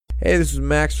Hey, this is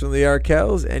Max from the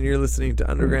Arkells, and you're listening to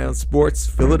Underground Sports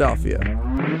Philadelphia.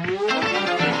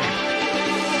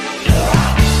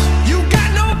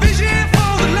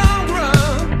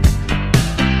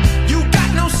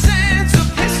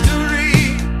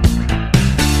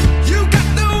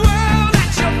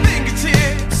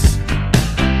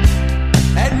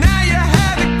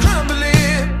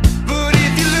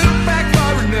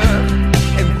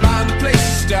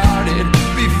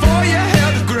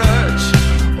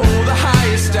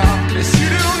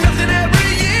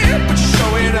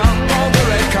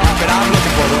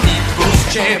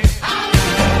 Champ.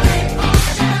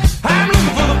 I'm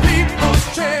looking for the people's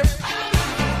champ.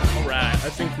 All right, I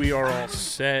think we are all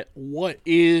set. What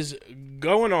is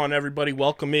going on, everybody?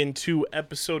 Welcome into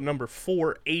episode number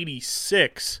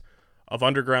 486 of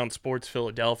Underground Sports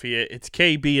Philadelphia. It's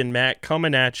KB and Matt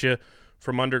coming at you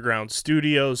from Underground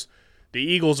Studios. The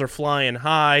Eagles are flying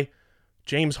high.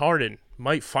 James Harden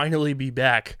might finally be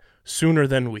back sooner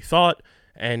than we thought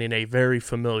and in a very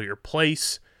familiar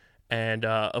place. And,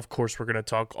 of course, we're going to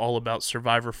talk all about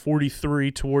Survivor 43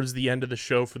 towards the end of the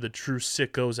show for the true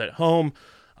sickos at home.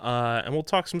 And we'll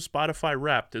talk some Spotify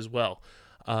Wrapped as well,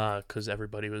 because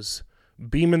everybody was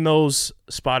beaming those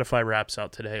Spotify Wraps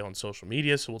out today on social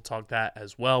media, so we'll talk that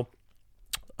as well.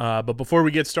 But before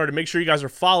we get started, make sure you guys are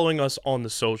following us on the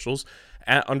socials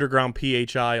at Underground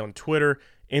PHI on Twitter,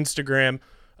 Instagram,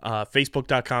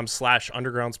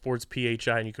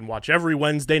 Facebook.com/UndergroundSportsPHI, and you can watch every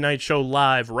Wednesday night show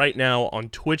live right now on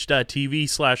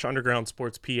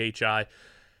Twitch.tv/UndergroundSportsPHI.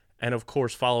 And of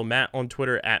course, follow Matt on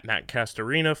Twitter at Matt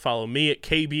Castorina. Follow me at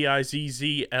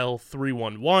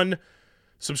KBIZZL311.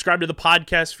 Subscribe to the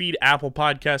podcast feed, Apple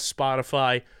Podcasts,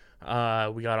 Spotify.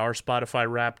 We got our Spotify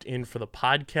Wrapped in for the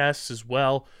podcasts as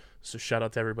well. So shout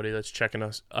out to everybody that's checking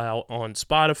us out on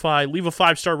Spotify. Leave a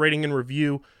 5-star rating and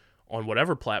review on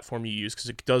whatever platform you use, because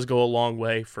it does go a long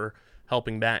way for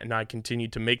helping Matt and I continue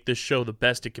to make this show the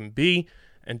best it can be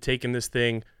and taking this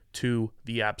thing to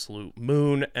the absolute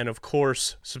moon. And of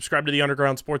course, subscribe to the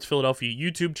Underground Sports Philadelphia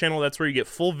YouTube channel. That's where you get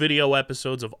full video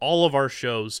episodes of all of our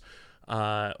shows.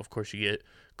 Of course, you get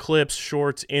clips,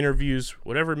 shorts, interviews,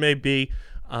 whatever it may be.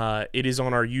 It is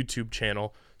on our YouTube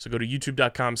channel. So go to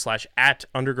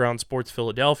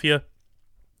youtube.com/@UndergroundSportsPhiladelphia.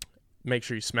 Make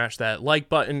sure you smash that like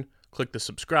button. Click the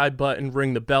subscribe button,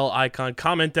 ring the bell icon,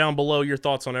 comment down below your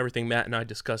thoughts on everything Matt and I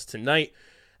discussed tonight,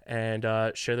 and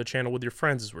share the channel with your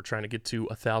friends as we're trying to get to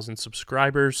 1,000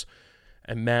 subscribers.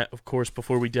 And Matt, of course,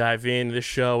 before we dive in, this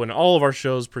show and all of our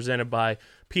shows presented by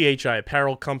PHI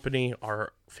Apparel Company,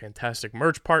 our fantastic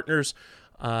merch partners.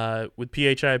 With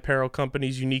PHI Apparel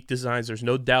Company's unique designs, there's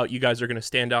no doubt you guys are going to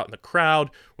stand out in the crowd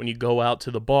when you go out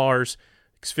to the bars,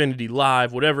 Xfinity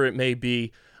Live, whatever it may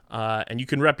be. And you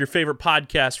can rep your favorite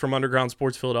podcast from Underground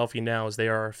Sports Philadelphia now, as they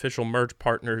are our official merch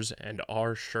partners, and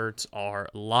our shirts are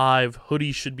live.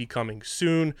 Hoodies should be coming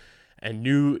soon, and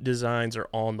new designs are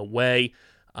on the way.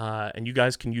 And you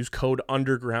guys can use code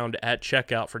UNDERGROUND at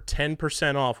checkout for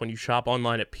 10% off when you shop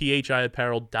online at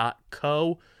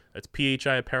phiapparel.co. That's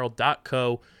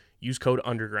phiapparel.co. Use code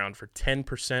UNDERGROUND for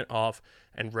 10% off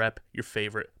and rep your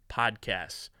favorite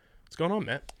podcasts. What's going on,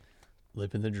 Matt?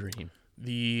 Living the dream.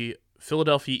 The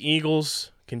Philadelphia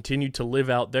Eagles continue to live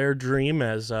out their dream,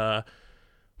 as when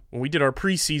we did our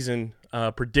preseason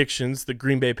predictions, the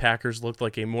Green Bay Packers looked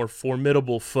like a more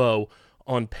formidable foe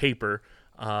on paper,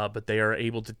 but they are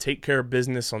able to take care of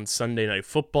business on Sunday Night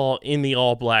Football in the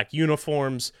all-black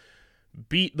uniforms,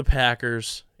 beat the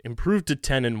Packers, improved to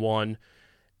 10-1,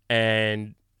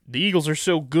 and the Eagles are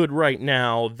so good right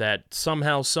now that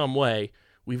somehow, some way,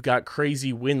 we've got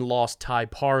crazy win-loss tie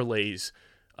parlays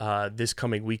this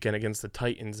coming weekend against the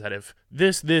Titans, that if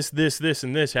this,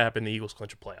 and this happen, the Eagles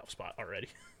clinch a playoff spot already.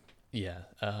 Yeah.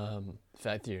 The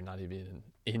fact that you're not even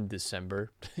in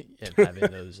December and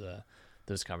having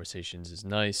those conversations is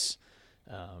nice.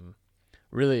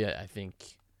 Really, I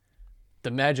think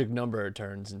the magic number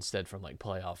turns instead from like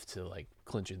playoff to like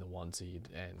clinching the 1 seed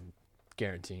and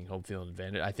guaranteeing home field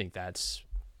advantage. I think that's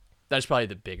probably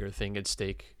the bigger thing at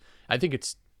stake. I think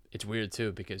it's weird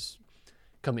too, because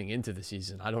coming into the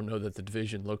season, I don't know that the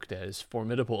division looked as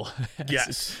formidable.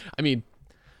 Yes. I mean,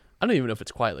 I don't even know if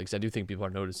it's quiet, because I do think people are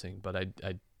noticing, but I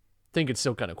think it's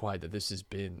still kind of quiet that this has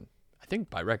been, I think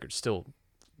by record, still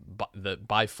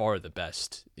by far the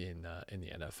best in the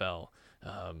NFL.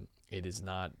 It is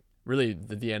not really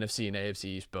the NFC and AFC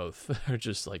East both are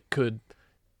just like could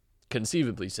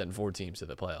conceivably send 4 teams to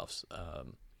the playoffs.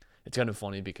 It's kind of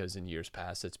funny because in years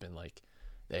past it's been like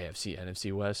the AFC,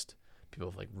 NFC West. People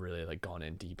have like really like gone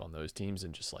in deep on those teams,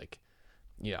 and just like,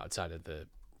 you know, outside of the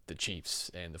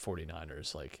Chiefs and the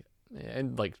 49ers, like,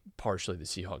 and like partially the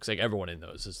Seahawks, like everyone in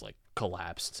those has like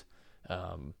collapsed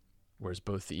Whereas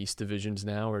both the East divisions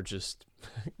now are just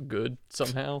good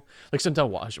somehow. Like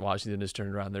sometimes Washington has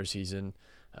turned around their season.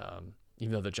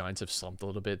 Even though the Giants have slumped a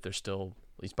little bit, they're still,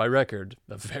 at least by record,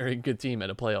 a very good team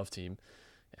and a playoff team.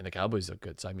 And the Cowboys look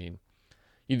good. So, I mean,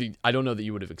 I don't know that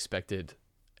you would have expected,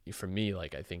 from me,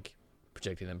 like I think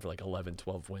projecting them for like 11,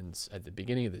 12 wins at the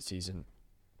beginning of the season,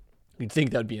 you'd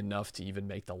think that would be enough to even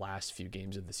make the last few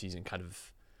games of the season kind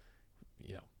of,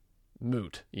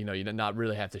 moot. You not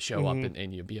really have to show up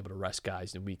and you'd be able to rest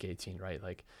guys in week 18, right?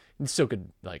 Like, it still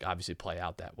could, like, obviously play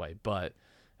out that way. But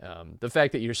the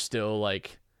fact that you're still,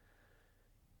 like,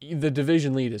 the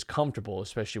division lead is comfortable,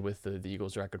 especially with the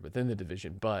Eagles' record within the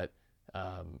division, but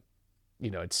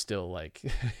it's still like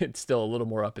it's still a little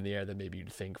more up in the air than maybe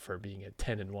you'd think for being a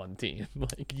 10-1 team.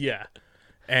 Yeah.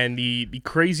 And the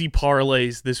crazy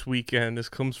parlays this weekend, this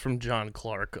comes from John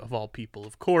Clark, of all people,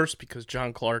 of course, because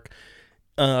John Clark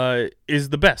is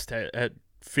the best at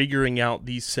figuring out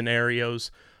these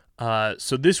scenarios.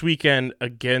 So this weekend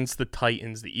against the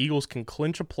Titans, the Eagles can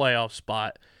clinch a playoff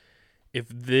spot if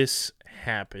this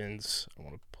happens. I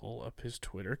want to pull up his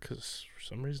Twitter because for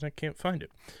some reason I can't find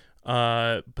it.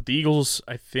 But the Eagles,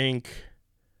 I think,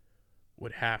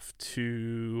 would have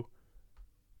to...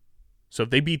 So if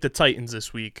they beat the Titans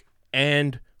this week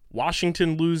and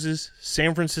Washington loses,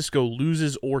 San Francisco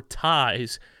loses or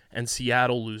ties, and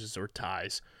Seattle loses or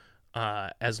ties,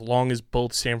 as long as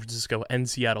both San Francisco and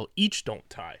Seattle each don't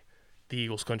tie, the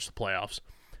Eagles clinch the playoffs.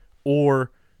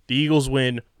 Or the Eagles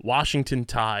win, Washington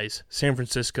ties, San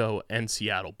Francisco and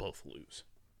Seattle both lose.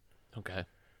 Okay.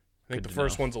 I think the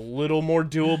first one's a little more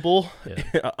doable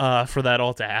for that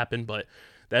all to happen, but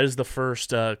that is the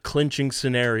first clinching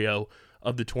scenario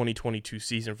of the 2022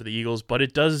 season for the Eagles. But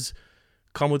it does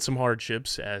come with some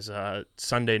hardships, as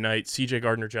Sunday night, C.J.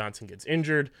 Gardner-Johnson gets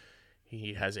injured.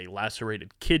 He has a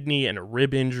lacerated kidney and a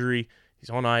rib injury. He's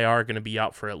on IR, going to be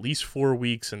out for at least 4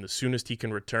 weeks, and the soonest he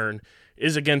can return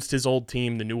is against his old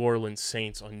team, the New Orleans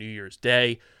Saints, on New Year's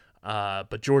Day.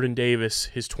 But Jordan Davis,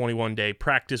 his 21-day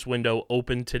practice window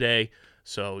opened today,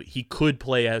 so he could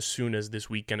play as soon as this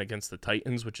weekend against the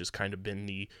Titans, which has kind of been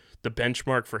the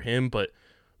benchmark for him. But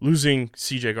losing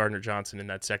C.J. Gardner-Johnson in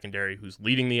that secondary, who's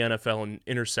leading the NFL in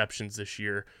interceptions this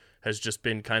year, has just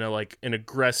been kind of like an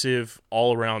aggressive,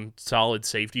 all-around solid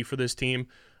safety for this team.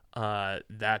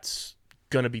 That's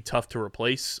going to be tough to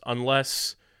replace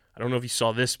unless, I don't know if you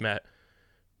saw this, Matt,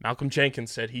 Malcolm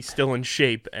Jenkins said he's still in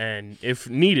shape and, if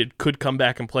needed, could come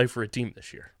back and play for a team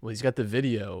this year. Well, he's got the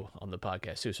video on the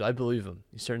podcast, too, so I believe him.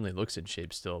 He certainly looks in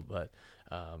shape still, but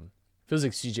feels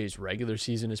like CJ's regular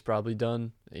season is probably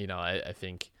done. I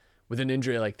think with an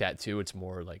injury like that, too, it's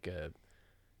more like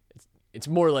it's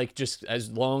more like just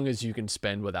as long as you can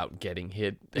spend without getting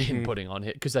hit and putting on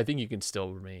hit, because I think you can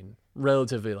still remain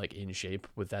relatively like in shape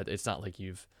with that. It's not like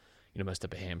you've messed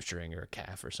up a hamstring or a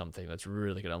calf or something that's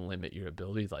really going to limit your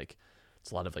ability. Like,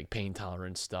 it's a lot of like pain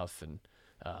tolerance stuff and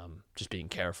just being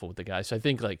careful with the guy. So I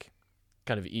think like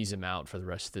kind of ease him out for the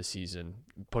rest of the season,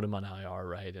 put him on IR,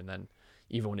 right? And then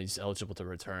even when he's eligible to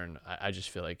return, I just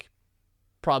feel like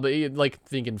probably like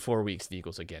thinking 4 weeks, the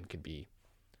Eagles again could be,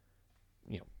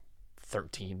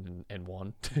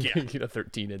 13-1. Yeah.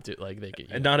 13 into like they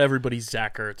could. And not everybody's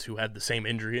Zach Ertz, who had the same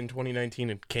injury in 2019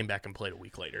 and came back and played a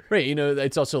week later. Right.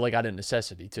 It's also like out of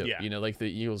necessity too. Yeah. Like the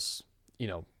Eagles,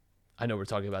 I know we're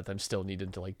talking about them still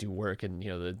needing to like do work, and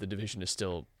the division is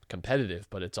still competitive,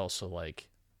 but it's also like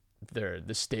the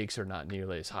stakes are not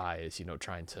nearly as high as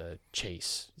trying to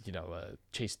chase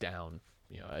down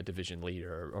a division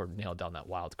leader or nail down that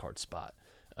wild card spot.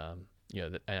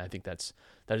 And I think that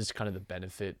is kind of the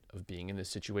benefit of being in this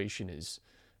situation is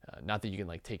not that you can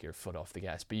like take your foot off the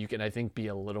gas, but you can, I think, be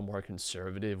a little more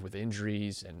conservative with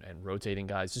injuries and rotating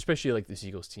guys, especially like this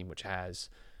Eagles team, which has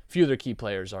a few of their key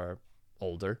players are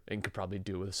older and could probably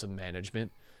do with some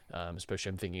management. Especially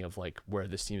I'm thinking of like where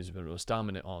this team has been most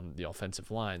dominant on the offensive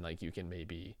line. Like you can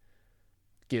maybe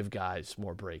give guys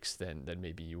more breaks than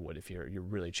maybe you would if you're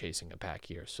really chasing a pack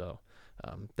here. So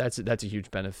that's a huge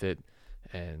benefit.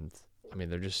 And I mean,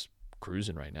 they're just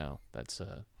cruising right now. That's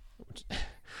which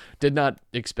did not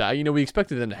expect. We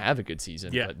expected them to have a good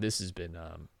season, but this has been,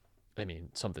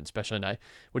 something special. And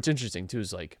what's interesting too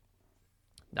is like,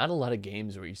 not a lot of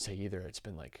games where you say either it's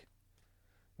been like,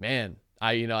 man,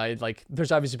 I like.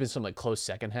 There's obviously been some like close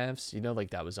second halves.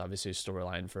 Like that was obviously a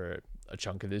storyline for a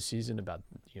chunk of this season about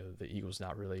the Eagles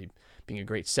not really being a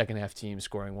great second half team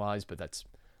scoring wise, but that's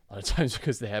a lot of times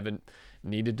because they haven't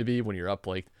needed to be. When you're up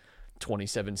like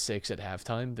 27-6 at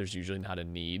halftime, there's usually not a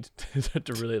need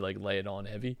to really like lay it on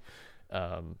heavy.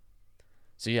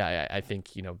 So yeah, I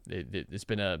think it's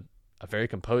been a very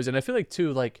composed, and I feel like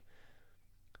too, like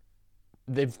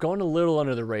they've gone a little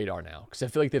under the radar now because I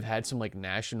feel like they've had some like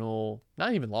national,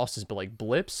 not even losses, but like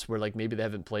blips where like maybe they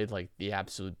haven't played like the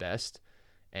absolute best.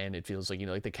 And it feels like,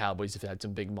 like the Cowboys have had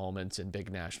some big moments and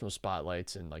big national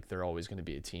spotlights, and like they're always going to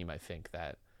be a team, I think,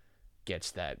 that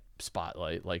gets that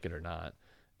spotlight, like it or not.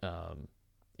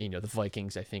 The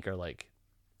Vikings, I think, are like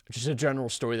just a general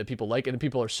story that people like, and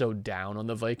people are so down on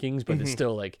the Vikings, but it's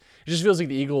still like, it just feels like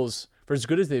the Eagles, for as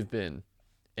good as they've been,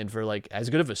 and for like as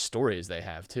good of a story as they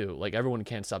have too, like everyone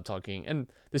can't stop talking,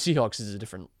 and the Seahawks is a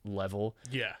different level.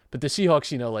 Yeah. But the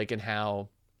Seahawks, like, and how,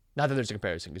 not that there's a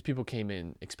comparison, because people came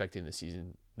in expecting the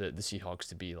Seahawks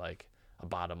to be like a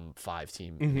bottom 5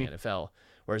 team in the NFL,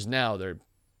 whereas now they're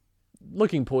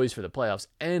looking poised for the playoffs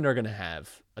and are going to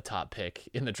have a top pick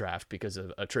in the draft because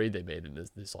of a trade they made in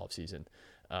this offseason.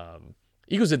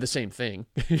 Eagles did the same thing.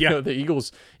 Yeah. The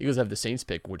Eagles have the Saints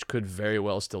pick, which could very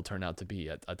well still turn out to be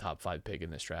a top 5 pick in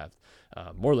this draft.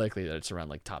 More likely that it's around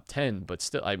like top 10, but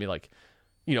still, I mean, like,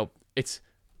 it's,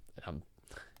 I'm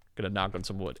going to knock on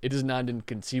some wood. It is not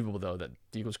inconceivable, though, that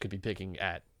the Eagles could be picking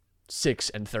at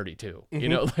 6 and 32.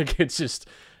 Like it's just,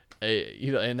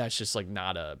 and that's just like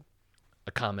not a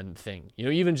common thing.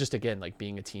 Even just, again, like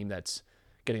being a team that's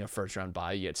getting a first round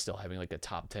bye yet still having like a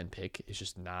top 10 pick is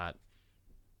just not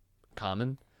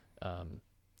common.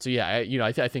 So yeah,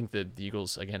 I think that the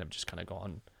Eagles again have just kind of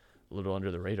gone a little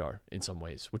under the radar in some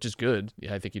ways, which is good.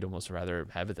 Yeah, I think you'd almost rather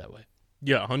have it that way.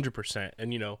 Yeah, 100%.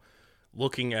 And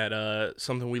looking at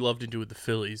something we love to do with the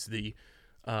Phillies, the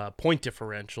point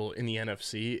differential in the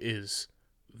NFC is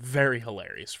very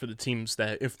hilarious for the teams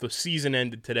that if the season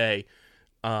ended today,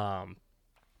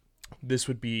 this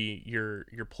would be your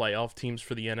playoff teams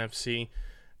for the NFC,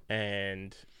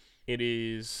 and it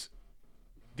is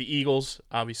the Eagles,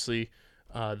 obviously,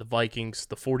 the Vikings,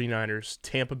 the 49ers,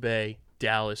 Tampa Bay,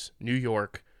 Dallas, New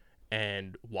York,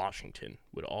 and Washington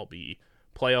would all be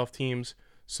playoff teams.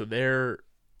 So their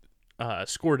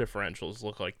score differentials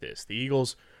look like this. The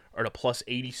Eagles are at a plus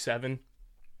 87,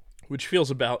 which feels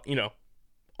about,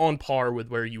 on par with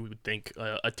where you would think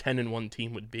a 10-1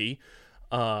 team would be.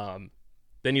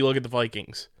 Then you look at the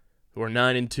Vikings, who are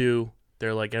 9-2.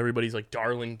 They're like everybody's like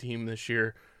darling team this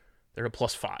year. They're a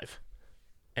plus 5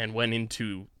 and went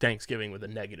into Thanksgiving with a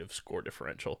negative score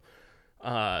differential.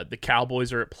 The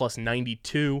Cowboys are at plus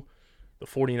 92. The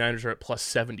 49ers are at plus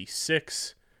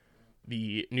 76.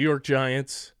 The New York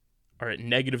Giants are at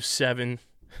 -7.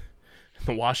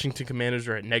 The Washington Commanders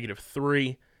are at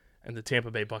 -3. And the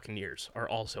Tampa Bay Buccaneers are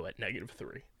also at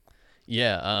 -3.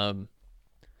 Yeah,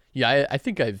 I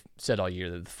think I've said all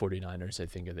year that the 49ers, I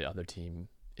think, are the other team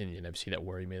in the NFC that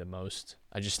worry me the most.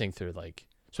 I just think they're like,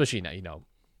 especially now,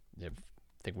 I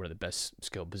think we're the best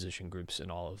skilled position groups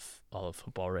in all of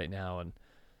football right now, and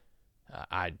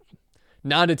I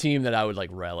not a team that I would like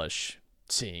relish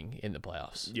seeing in the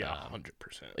playoffs. Yeah,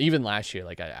 100%. Even last year,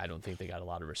 like I don't think they got a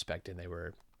lot of respect, and they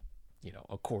were,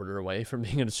 a quarter away from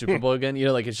being in a Super Bowl again.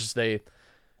 Like it's just they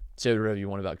say whatever you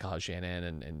want about Kyle Shanahan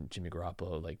and Jimmy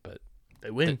Garoppolo, like, but they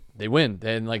win. They win.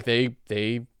 And like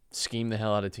they scheme the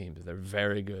hell out of teams. They're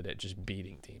very good at just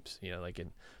beating teams.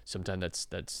 And sometimes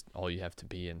that's all you have to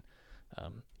be. And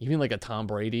even like a Tom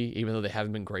Brady, even though they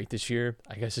haven't been great this year,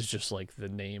 I guess it's just like the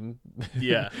name.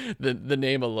 Yeah. the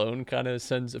name alone kind of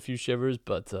sends a few shivers.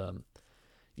 But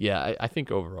I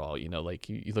think overall, like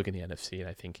you look in the NFC, and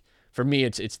I think for me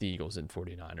it's the Eagles and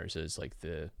 49ers as like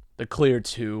the clear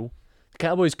 2. The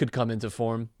Cowboys could come into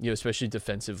form, especially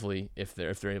defensively if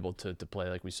they're able to play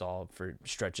like we saw for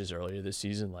stretches earlier this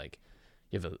season. Like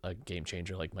you have a game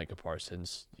changer like Micah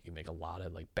Parsons, you can make a lot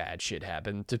of like bad shit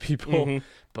happen to people.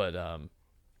 But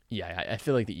I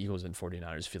feel like the Eagles and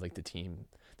 49ers feel like the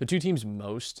two teams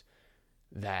most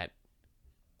that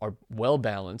are well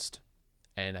balanced,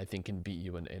 and I think can beat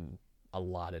you in a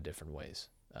lot of different ways.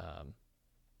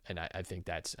 And I think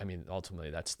ultimately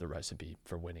that's the recipe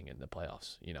for winning in the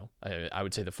playoffs. I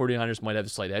would say the 49ers might have a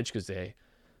slight edge because they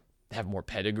have more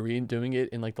pedigree in doing it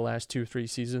in like the last 2 or 3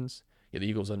 seasons. The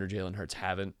Eagles under Jalen Hurts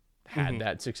haven't had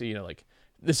that success. Like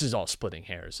this is all splitting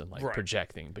hairs and like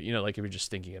projecting, but like if you're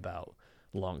just thinking about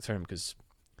long term, because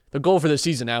the goal for the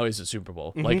season now is the Super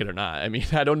Bowl, like it or not. I mean,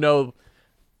 I don't know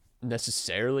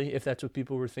necessarily if that's what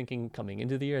people were thinking coming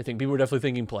into the year. I think people were definitely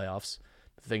thinking playoffs.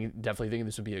 Definitely thinking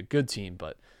this would be a good team,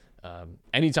 but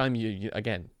anytime you're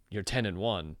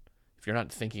 10-1, if you're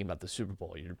not thinking about the Super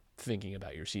Bowl, you're thinking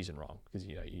about your season wrong, because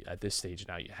at this stage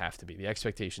now you have to be. The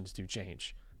expectations do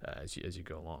change as you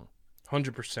go along.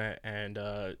 100%, and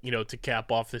to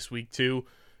cap off this week too,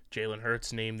 Jalen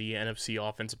Hurts named the NFC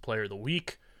Offensive Player of the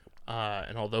Week,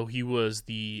 and although he was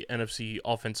the NFC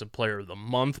Offensive Player of the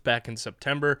Month back in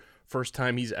September, First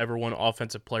time he's ever won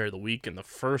Offensive Player of the Week, and the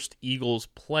first Eagles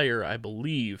player, I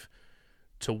believe,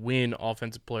 to win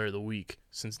Offensive Player of the Week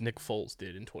since Nick Foles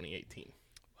did in 2018.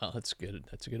 Well, that's good.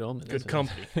 That's a good omen. Good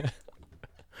company.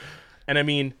 And I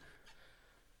mean,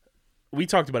 we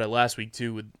talked about it last week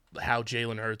too, with how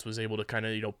Jalen Hurts was able to kind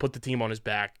of put the team on his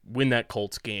back, win that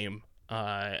Colts game,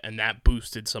 and that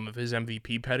boosted some of his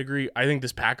MVP pedigree. I think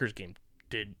this Packers game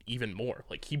did even more.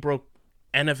 Like, he broke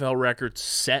NFL records,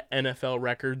 set NFL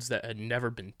records that had never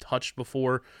been touched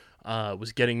before.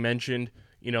 Was getting mentioned,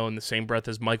 in the same breath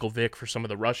as Michael Vick for some of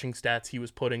the rushing stats he was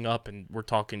putting up, and we're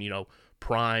talking,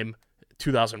 prime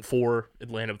 2004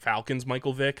 Atlanta Falcons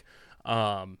Michael Vick.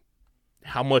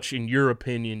 How much, in your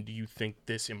opinion, do you think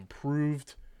this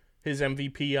improved his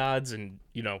MVP odds? And,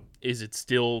 is it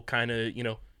still kind of,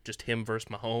 just him versus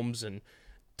Mahomes? And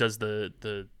does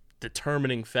the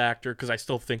determining factor, because I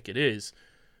still think it is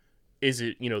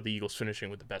it, the Eagles finishing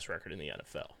with the best record in the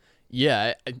NFL?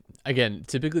 Yeah, again,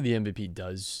 typically the MVP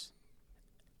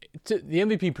the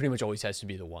MVP pretty much always has to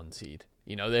be the 1 seed.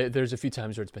 There's a few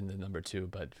times where it's been the number 2,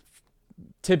 but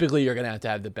typically you're going to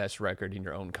have the best record in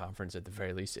your own conference at the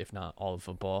very least, if not all of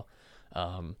football.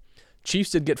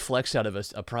 Chiefs did get flexed out of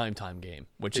a primetime game,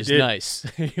 which is nice.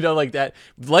 Like that,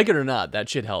 like it or not, that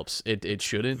shit helps. It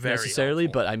shouldn't Very necessarily,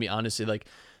 helpful. but I mean, honestly, like,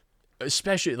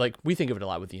 especially, like, we think of it a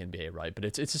lot with the NBA, right? But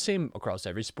it's the same across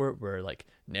every sport where, like,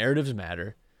 narratives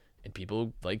matter and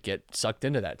people, like, get sucked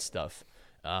into that stuff.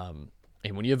 And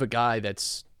when you have a guy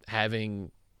that's having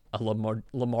a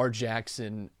Lamar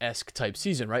Jackson-esque type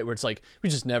season, right, where it's like, we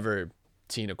just never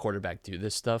seen a quarterback do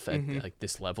this stuff at like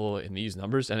this level in these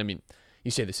numbers. And I mean,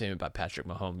 you say the same about Patrick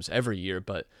Mahomes every year,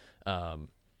 but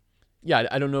yeah,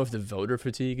 I don't know if the voter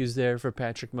fatigue is there for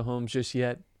Patrick Mahomes just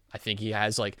yet. I think he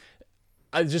has, like,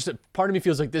 part of me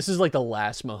feels like this is like the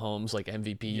last Mahomes like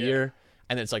MVP year,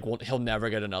 and it's like, well, he'll never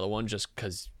get another one just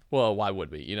because. Well, why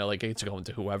would we? Like, it's going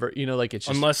to whoever. Like, it's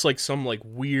just... Unless, like, some, like,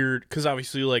 weird... Because,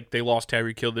 obviously, like, they lost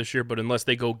Tyreek Hill this year, but unless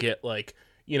they go get, like,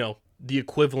 the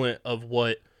equivalent of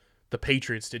what the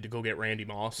Patriots did to go get Randy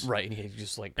Moss. Right, and he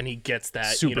just, like... And he gets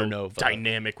that, supernova.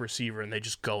 Dynamic receiver, and they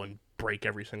just go and break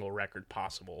every single record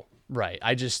possible. Right.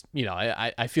 I just,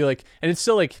 I feel like... And it's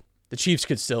still, like, the Chiefs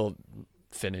could still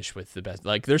finish with the best.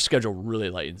 Like, their schedule really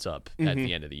lightens up at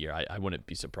the end of the year. I wouldn't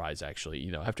be surprised, actually.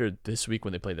 After this week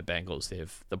when they play the Bengals, they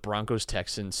have the Broncos,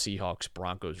 Texans, Seahawks,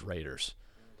 Broncos, Raiders.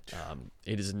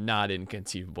 It is not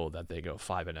inconceivable that they go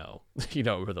 5-0,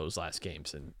 over those last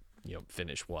games and,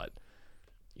 finish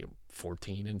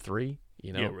 14-3,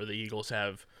 Yeah, where the Eagles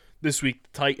have this week the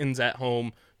Titans at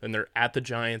home, then they're at the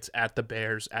Giants, at the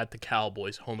Bears, at the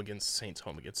Cowboys, home against the Saints,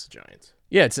 home against the Giants.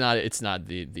 Yeah, it's not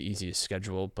the easiest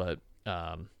schedule, but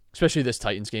especially this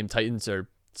Titans game. Titans are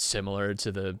similar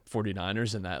to the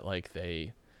 49ers in that, like,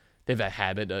 they've a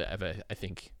habit of I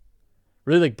think,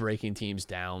 really, like, breaking teams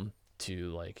down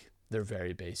to, like, their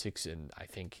very basics, and I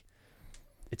think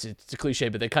it's a cliche,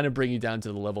 but they kind of bring you down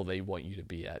to the level they want you to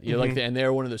be at. Like, and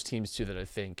they're one of those teams too that I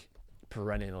think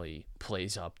perennially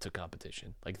plays up to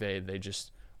competition. Like, they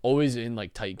just always in,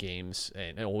 like, tight games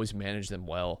and always manage them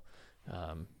well.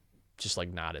 Just,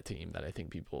 like, not a team that I think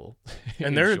people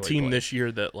and they're a enjoy team playing. this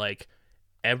year that, like,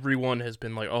 everyone has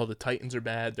been like, oh, the Titans are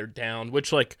bad, they're down,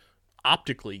 which, like,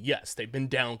 optically, yes, they've been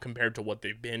down compared to what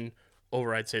they've been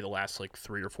over, I'd say, the last, like,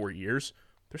 3 or 4 years.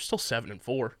 They're still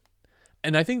 7-4.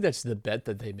 And I think that's the bet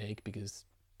that they make, because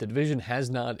the division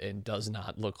has not and does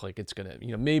not look like it's gonna,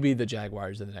 maybe the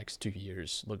Jaguars in the next 2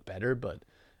 years look better, but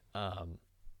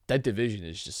that division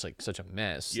is just, like, such a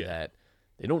mess that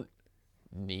they don't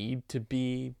need to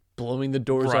be blowing the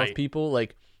doors off people.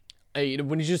 Like,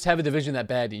 when you just have a division that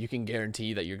bad, you can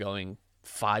guarantee that you're going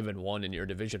 5-1 in your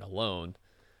division alone.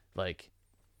 Like,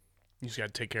 You just got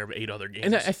to take care of 8 other games.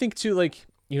 and I think too, like,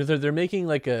 they're making,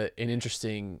 like, an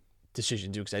interesting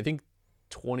decision too, because I think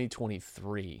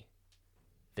 2023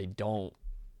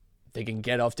 they can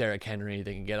get off Derrick Henry,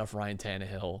 they can get off Ryan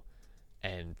Tannehill,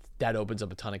 and that opens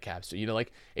up a ton of caps. So,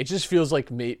 like, it just feels like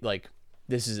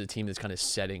this is a team that's kind of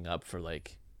setting up for,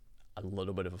 like, a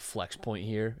little bit of a flex point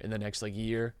here in the next, like,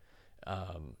 year.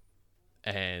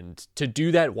 And to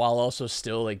do that while also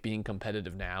still, like, being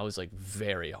competitive now is, like,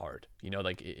 very hard.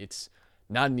 Like, it's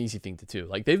not an easy thing to do.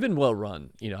 Like, they've been well run.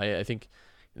 I think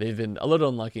they've been a little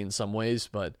unlucky in some ways,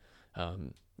 but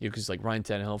because, like, Ryan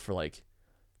Tannehill, for, like,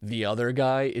 the other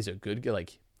guy is a good guy.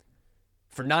 Like,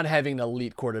 for not having an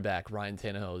elite quarterback, Ryan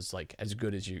Tannehill is, like, as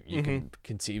good as you can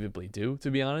conceivably do, to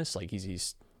be honest. Like,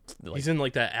 he's like, he's in,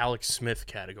 like, that Alex Smith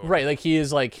category. right. Like, he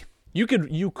is, like, you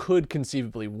could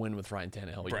conceivably win with Ryan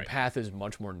Tannehill. Your Right. path is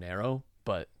much more narrow,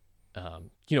 but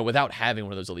Without having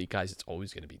one of those elite guys, it's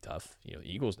always going to be tough. The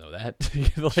Eagles know that.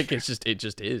 Like it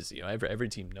just is. Every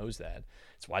team knows that.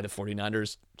 It's why the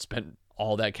 49ers spent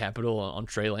all that capital on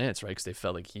Trey Lance, right? Because they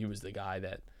felt like he was the guy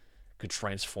that could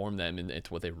transform them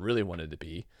into what they really wanted to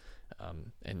be.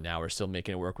 And now we're still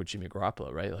making it work with Jimmy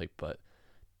Garoppolo, right?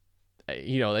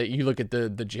 You look at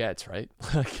the Jets, right?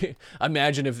 Like,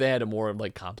 imagine if they had a more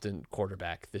like competent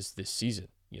quarterback this season.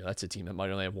 That's a team that might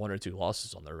only have 1 or 2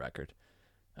 losses on their record.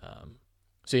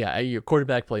 So yeah, your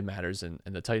quarterback play matters, and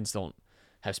the Titans don't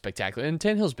have spectacular. And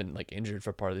Tannehill's been like injured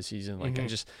for part of the season. Like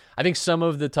I think some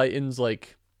of the Titans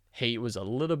like hate was a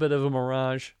little bit of a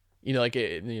mirage.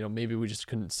 Maybe we just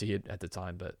couldn't see it at the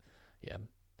time, but yeah.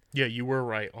 Yeah, you were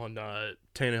right on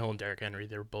Tannehill and Derrick Henry.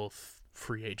 They're both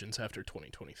free agents after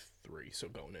 2023, so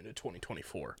going into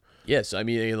 2024. Yes, I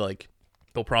mean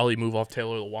they'll probably move off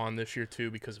Taylor Lewan this year too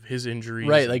because of his injuries.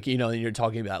 Right, you're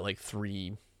talking about like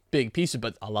 3 big pieces,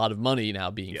 but a lot of money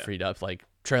now being freed up. Like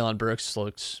Treylon Burks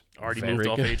looks already very moved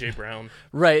off good. AJ Brown.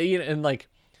 Right,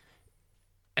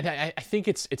 and I think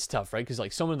it's tough, right? Because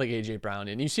like someone like AJ Brown,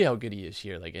 and you see how good he is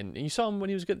here, like, and you saw him when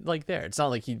he was good, like there. It's not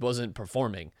like he wasn't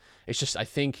performing. It's just I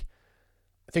think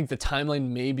the timeline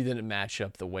maybe didn't match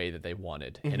up the way that they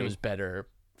wanted, and it was better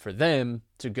for them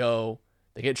to go.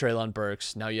 They get Treylon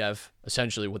Burks. Now you have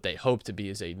essentially what they hope to be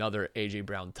is another AJ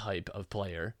Brown type of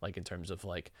player, like in terms of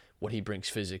like what he brings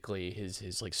physically,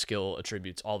 his like skill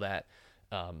attributes, all that.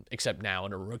 Except now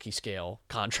in a rookie scale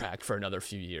contract for another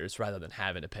few years, rather than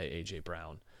having to pay AJ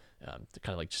Brown. Kind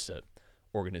of like just a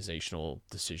organizational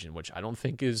decision, which I don't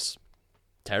think is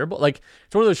terrible. Like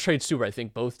it's one of those trades too, where I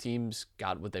think both teams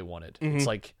got what they wanted. It's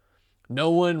like no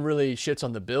one really shits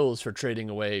on the Bills for trading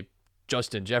away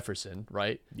Justin Jefferson,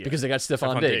 right? Yeah. Because they got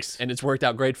Stephon Diggs, and it's worked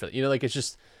out great for them. It's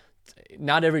just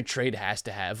not every trade has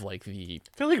to have like the.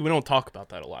 I feel like we don't talk about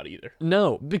that a lot either.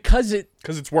 No, because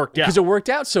it's worked out. Because it worked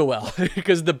out so well.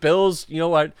 Because the Bills,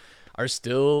 are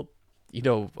still,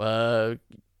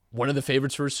 one of the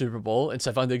favorites for a Super Bowl, and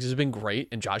Stephon Diggs has been great,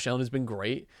 and Josh Allen has been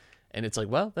great, and it's like,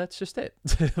 well, that's just it.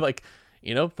 But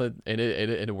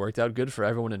it worked out good for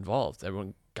everyone involved.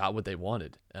 Everyone got what they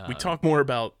wanted. We talk more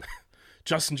about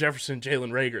Justin Jefferson and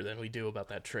Jalen Reagor than we do about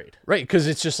that trade. Right, because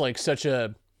it's just like such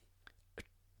a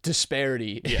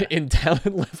disparity in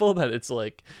talent level that it's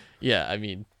like,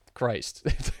 Christ.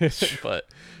 But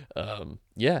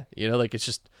it's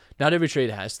just not every trade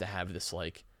has to have this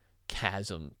like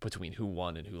chasm between who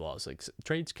won and who lost. Like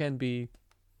trades can be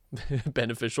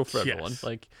beneficial for everyone.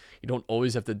 Like you don't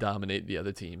always have to dominate the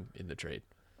other team in the trade.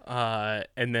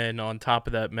 And then on top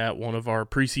of that, Matt, one of our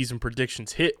preseason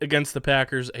predictions hit against the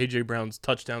Packers. AJ Brown's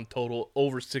touchdown total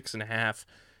over 6.5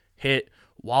 hit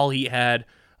while he had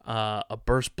a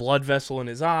burst blood vessel in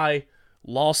his eye,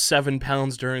 lost 7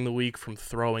 pounds during the week from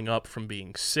throwing up from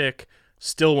being sick,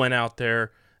 still went out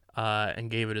there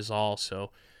and gave it his all. So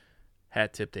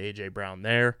hat tip to AJ Brown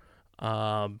there.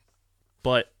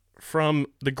 But from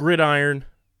the gridiron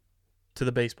to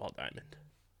the baseball diamond.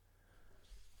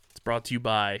 It's brought to you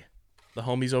by the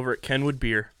homies over at Kenwood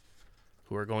Beer,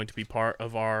 who are going to be part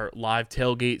of our live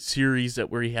tailgate series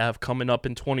that we have coming up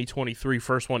in 2023.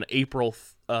 First one, April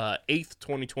 8th,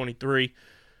 2023,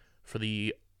 for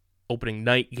the opening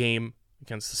night game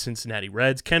against the Cincinnati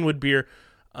Reds. Kenwood Beer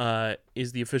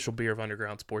is the official beer of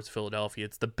Underground Sports Philadelphia.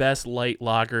 It's the best light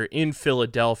lager in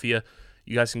Philadelphia.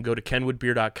 You guys can go to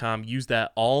kenwoodbeer.com, use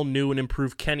that all new and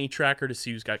improved Kenny tracker to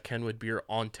see who's got Kenwood Beer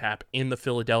on tap in the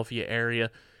Philadelphia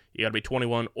area. You got to be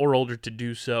 21 or older to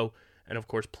do so. And, of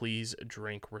course, please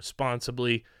drink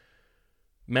responsibly.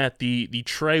 Matt, the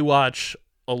Trey Watch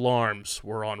alarms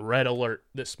were on red alert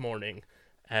this morning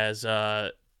as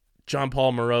John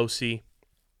Paul Morosi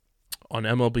on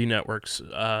MLB Networks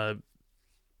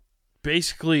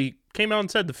basically came out and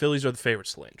said the Phillies are the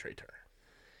favorites to land Trey Turner.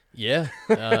 Yeah.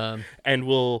 And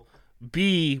will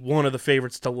be one of the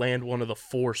favorites to land one of the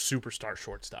 4 superstar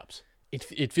shortstops.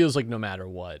 It feels like no matter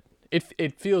what.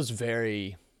 It feels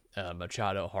very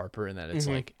Machado Harper in that it's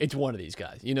like it's one of these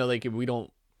guys. We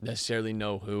don't necessarily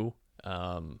know who.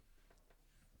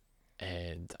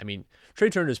 And I mean, Trey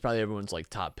Turner is probably everyone's like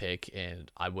top pick,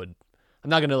 and I'm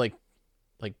not gonna like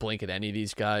blink at any of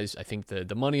these guys. I think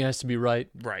the money has to be right.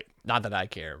 Right. Not that I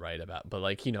care about,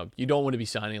 but you don't want to be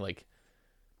signing like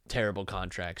terrible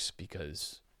contracts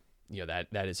because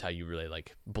that is how you really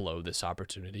like blow this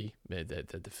opportunity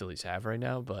that the Phillies have right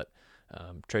now. But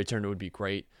Trey Turner would be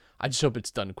great. I just hope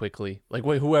it's done quickly. Like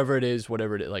whoever it is,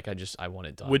 whatever it is, I want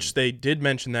it done. Which they did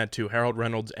mention that too. Harold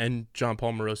Reynolds and John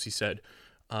Paul Morosi said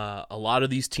a lot of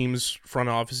these teams' front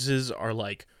offices are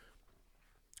like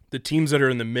the teams that are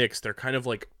in the mix. They're kind of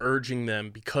like urging them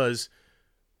because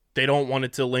They don't want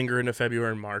it to linger into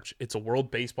February and March. It's a World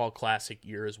Baseball Classic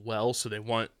year as well, so they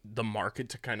want the market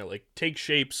to kind of like take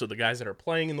shape so the guys that are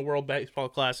playing in the World Baseball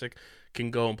Classic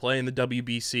can go and play in the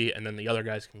WBC, and then the other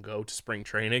guys can go to spring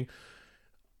training.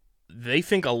 They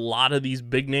think a lot of these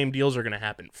big name deals are going to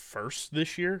happen first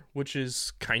this year, which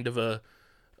is kind of a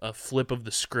flip of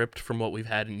the script from what we've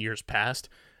had in years past,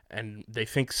 and they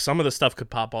think some of the stuff could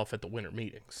pop off at the winter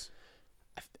meetings.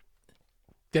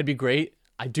 That'd be great.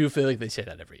 I do feel like they say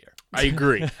that every year. I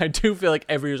agree. I do feel like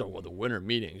every year's like, well, the winter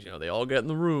meetings, they all get in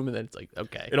the room, and then it's like,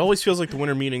 okay. It always feels like the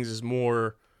winter meetings is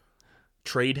more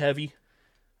trade heavy.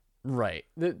 Right.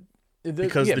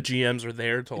 Because the GMs are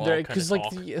there to all kind of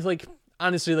talk.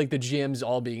 Honestly, like the GMs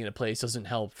all being in a place doesn't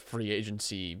help free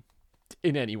agency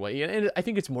in any way. And I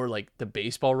think it's more like the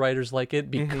baseball writers like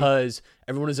it because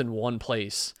everyone is in one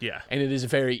place. Yeah. And it is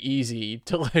very easy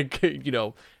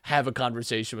to have a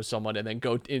conversation with someone and then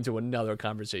go into another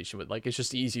conversation with, it's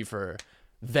just easy for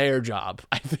their job,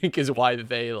 I think, is why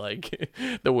they like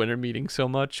the winter meeting so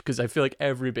much. Because I feel like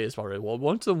every baseball writer, well,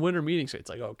 once the winter meeting, so it's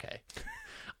like, okay.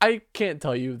 I can't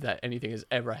tell you that anything has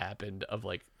ever happened of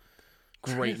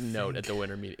great note at the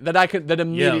winter meeting that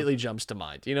immediately jumps to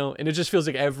mind, and it just feels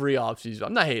like every offseason.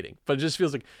 I'm not hating, but it just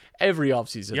feels like every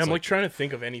offseason. Yeah, I'm trying to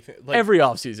think of anything. Every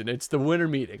offseason, it's the winter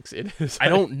meetings. It is. I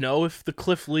don't know if the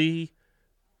Cliff Lee,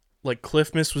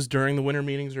 Cliff Miss was during the winter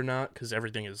meetings or not, because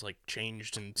everything is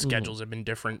changed and schedules have been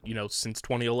different, since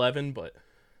 2011. But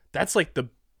that's the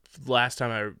last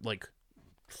time I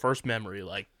first memory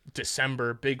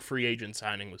December big free agent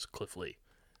signing was Cliff Lee.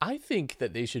 I think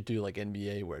that they should do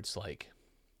NBA where it's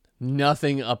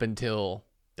nothing up until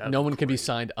no one can be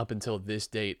signed up until this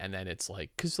date, and then it's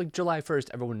because July 1st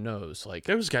everyone knows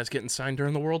there was guys getting signed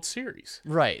during the World Series,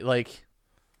 right?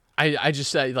 I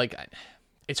just say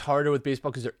it's harder with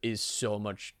baseball because there is so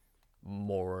much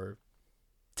more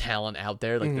talent out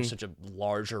there. There's such a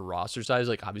larger roster size.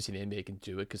 Obviously the NBA can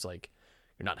do it because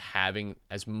you're not having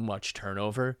as much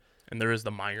turnover. And there is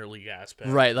the minor league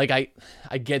aspect. Right.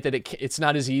 I get that it's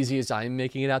not as easy as I'm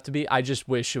making it out to be. I just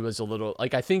wish it was a little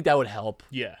I think that would help.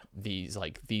 Yeah. These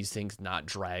things not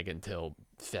drag until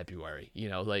February,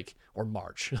 or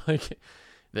March,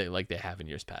 they have in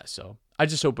years past. So I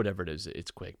just hope whatever it is,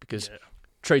 it's quick because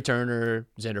Trey Turner,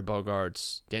 Xander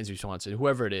Bogaerts, Dansby Swanson,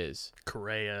 whoever it is,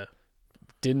 Correa,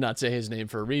 did not say his name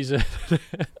for a reason.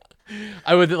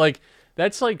 I would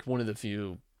that's one of the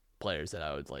few players that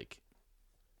I would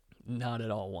not at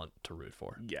all want to root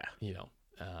for. Yeah.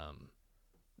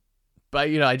 But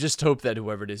I just hope that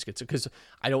whoever it is gets it, because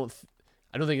I don't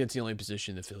think it's the only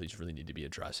position the Phillies really need to be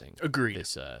addressing. Agreed.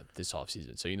 This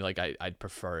offseason. So I'd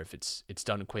prefer if it's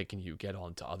done quick and you get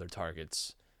on to other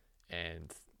targets,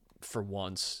 and for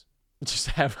once just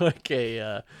have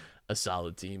a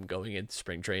solid team going into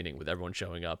spring training with everyone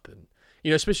showing up, and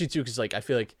especially too because I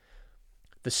feel like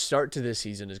the start to this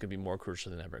season is going to be more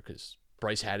crucial than ever because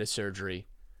Bryce had his surgery.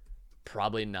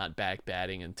 Probably not back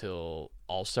batting until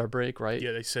All-Star break, right?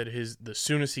 Yeah, they said the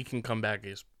soonest he can come back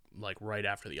is right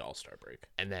after the All-Star break.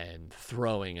 And then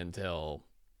throwing until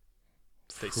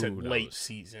they said late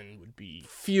season would be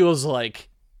feels like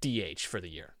DH for the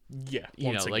year. Yeah,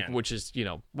 again. Which is,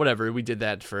 whatever. We did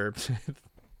that for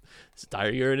this entire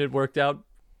year and it worked out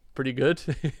pretty good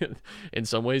in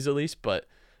some ways at least, but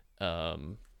I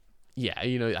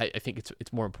think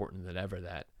it's more important than ever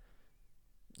that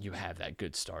you have that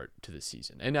good start to the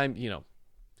season. And I'm,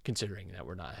 considering that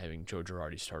we're not having Joe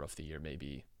Girardi start off the year,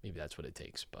 maybe that's what it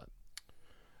takes. But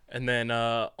and then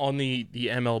on the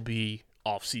MLB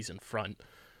offseason front,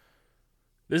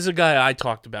 this is a guy I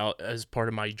talked about as part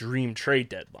of my dream trade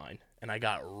deadline, and I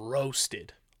got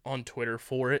roasted on Twitter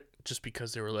for it just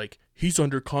because they were he's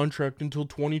under contract until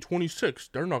 2026.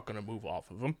 They're not going to move off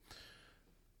of him.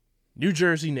 New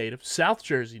Jersey native, South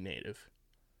Jersey native,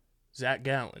 Zach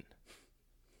Gallen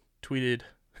tweeted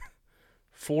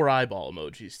 4 eyeball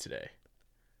emojis today.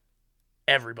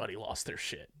 Everybody lost their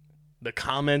shit. The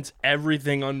comments,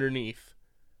 everything underneath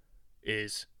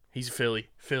is he's Philly,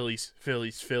 Phillies,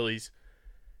 Phillies, Phillies.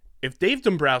 If Dave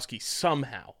Dombrowski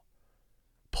somehow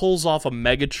pulls off a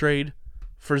mega trade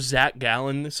for Zach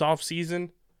Gallen this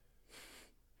offseason,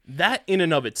 that in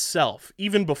and of itself,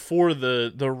 even before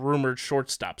the rumored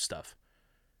shortstop stuff,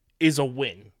 is a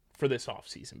win for this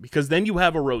offseason. Because then you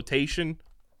have a rotation.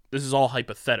 This is all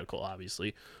hypothetical,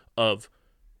 obviously, of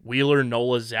Wheeler,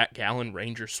 Nola, Zach Gallen,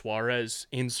 Ranger Suarez,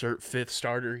 insert 5th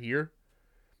starter here.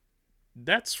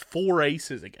 That's 4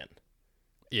 aces again.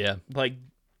 Yeah.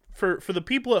 For the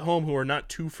people at home who are not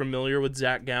too familiar with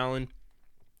Zach Gallen,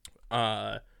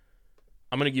 I'm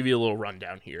going to give you a little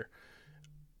rundown here.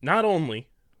 Not only,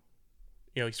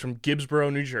 he's from Gibbsboro,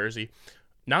 New Jersey,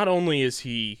 not only is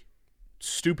he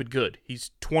stupid good,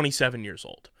 he's 27 years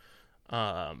old.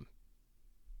 And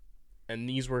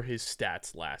these were his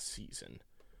stats last season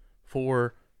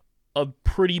for a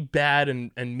pretty bad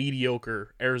and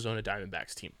mediocre Arizona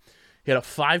Diamondbacks team. He had a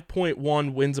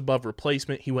 5.1 wins above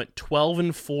replacement. He went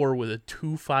 12-4 with a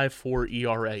 2.54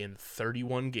 ERA in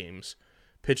 31 games,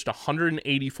 pitched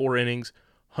 184 innings,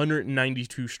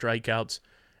 192 strikeouts,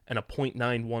 and a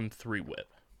 .913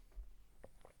 whip.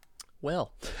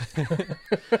 Well,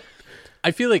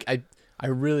 I feel like I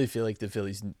really feel like the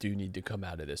Phillies do need to come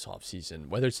out of this offseason,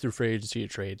 whether it's through free agency or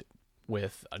trade,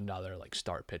 with another like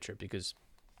start pitcher, because,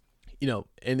 you know,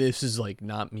 and this is like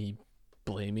not me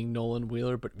blaming Nolan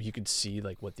Wheeler, but you could see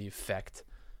like what the effect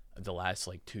of the last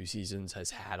like 2 seasons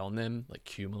has had on them, like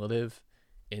cumulative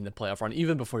in the playoff run,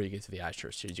 even before you get to the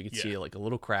Astros series. You could see like a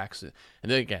little cracks, and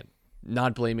then again,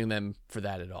 not blaming them for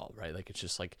that at all, right? Like it's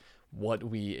just like what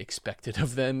we expected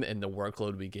of them and the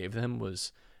workload we gave them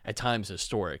was at times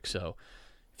historic. So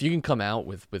if you can come out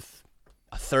with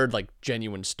a third like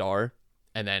genuine star,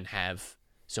 and then have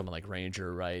someone like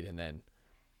Ranger, right, and then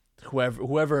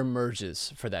whoever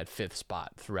emerges for that 5th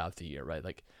spot throughout the year, right?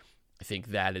 Like I think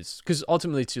that is, because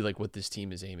ultimately too, like what this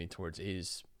team is aiming towards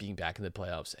is being back in the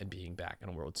playoffs and being back in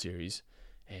a World Series,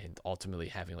 and ultimately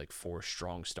having like 4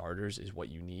 strong starters is what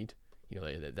you need. You know,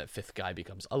 like that 5th guy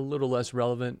becomes a little less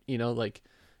relevant, you know, like,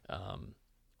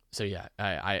 so yeah,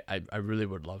 I really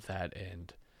would love that.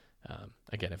 And,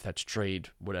 again, if that's trade,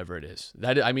 whatever it is,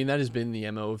 that has been the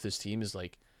MO of this team, is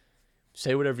like,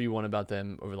 say whatever you want about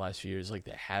them over the last few years. Like,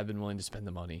 they have been willing to spend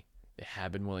the money. They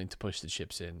have been willing to push the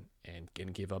chips in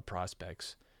and give up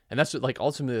prospects. And that's what, like,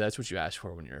 ultimately that's what you ask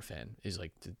for when you're a fan, is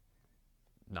like to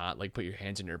not like put your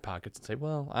hands in your pockets and say,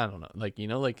 well, I don't know. Like, you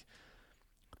know, like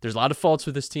there's a lot of faults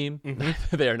with this team.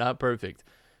 Mm-hmm. They are not perfect,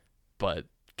 but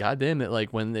God damn it,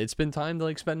 like when it's been time to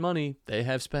like spend money, they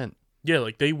have spent. Yeah,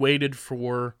 like they waited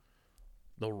for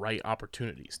the right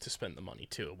opportunities to spend the money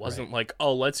too. It wasn't like,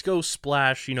 oh, let's go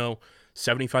splash, you know,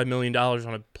 $75 million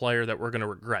on a player that we're going to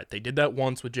regret. They did that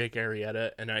once with Jake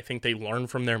Arrieta, and I think they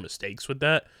learned from their mistakes with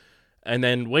that, and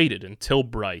then waited until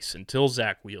Bryce, until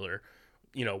Zach Wheeler,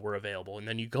 you know, were available. And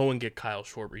then you go and get Kyle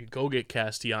Schwarber, you go get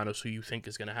Castellanos, who you think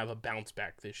is going to have a bounce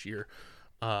back this year.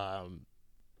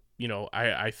 You know,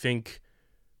 I think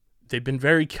they've been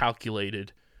very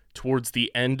calculated towards the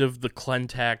end of the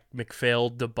Klentak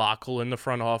McPhail debacle in the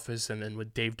front office, and then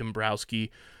with Dave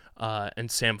Dombrowski and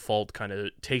Sam Falt kind of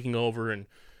taking over and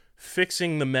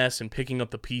fixing the mess and picking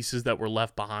up the pieces that were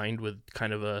left behind with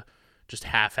kind of a just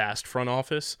half-assed front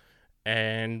office.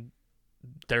 And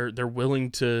they're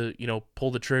willing to, you know, pull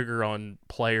the trigger on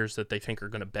players that they think are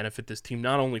going to benefit this team,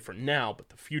 not only for now, but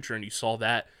the future. And you saw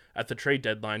that at the trade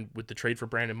deadline with the trade for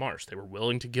Brandon Marsh. They were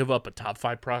willing to give up a top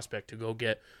 5 prospect to go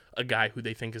get a guy who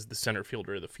they think is the center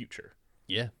fielder of the future.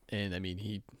 Yeah, and I mean,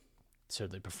 he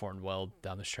certainly performed well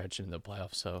down the stretch in the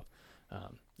playoffs. So,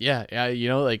 yeah, you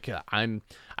know, like I'm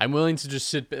willing to just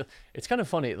sit. It's kind of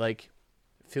funny. Like,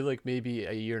 I feel like maybe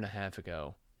a year and a half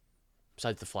ago,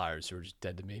 besides the Flyers, who were just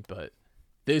dead to me, but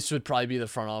this would probably be the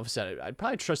front office that I'd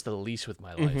probably trust the least with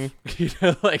my life. You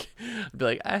know, like I'd be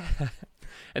like,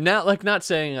 and now, like, not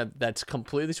saying that's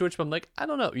completely switched, but I'm like, I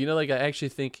don't know. You know, like I actually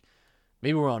think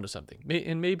maybe we're onto something,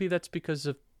 and maybe that's because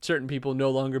of certain people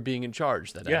no longer being in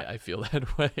charge that I feel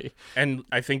that way. And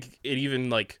I think it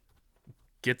even like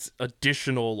gets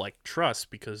additional like trust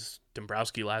because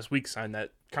Dombrowski last week signed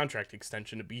that contract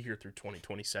extension to be here through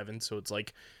 2027. So it's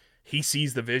like he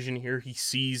sees the vision here, he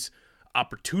sees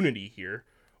opportunity here,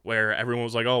 where everyone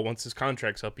was like, oh, once his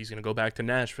contract's up, he's going to go back to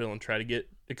Nashville and try to get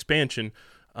expansion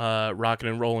rocking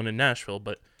and rolling in Nashville.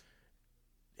 But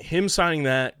him signing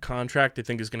that contract, I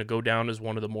think, is going to go down as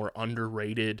one of the more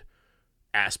underrated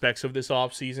aspects of this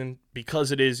offseason,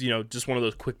 because it is, you know, just one of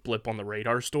those quick blip on the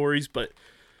radar stories. But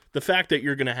the fact that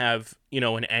you're going to have, you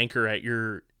know, an anchor at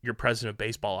your president of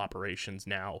baseball operations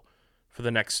now for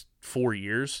the next 4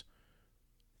 years,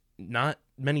 not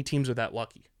many teams are that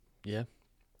lucky. Yeah,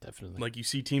 definitely. Like, you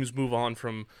see teams move on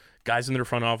from guys in their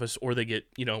front office, or they get,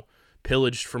 you know,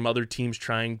 pillaged from other teams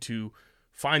trying to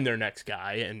find their next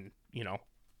guy. And, you know,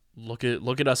 look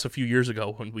at us a few years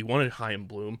ago when we wanted Chaim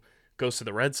Bloom, goes to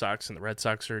the Red Sox, and the Red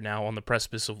Sox are now on the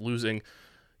precipice of losing,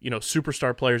 you know,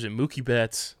 superstar players in Mookie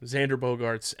Betts, Xander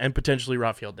Bogaerts, and potentially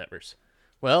Rafael Devers.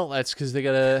 Well, that's because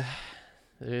they're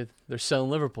selling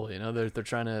Liverpool. You know, they're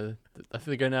trying to. I think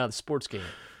they're getting out of the sports game.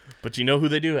 But you know who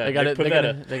they do have? They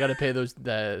got to pay those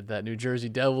that New Jersey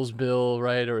Devils bill,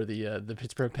 right, or the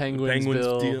Pittsburgh Penguins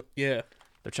bill. Deal. Yeah,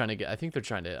 they're trying to get. I think they're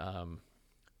trying to.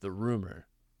 The rumor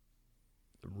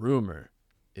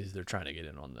is they're trying to get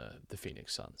in on the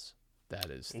Phoenix Suns. That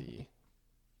is the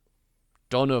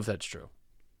Don't know if that's true,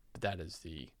 but that is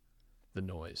the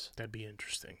noise. That'd be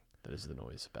interesting. That is the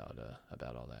noise about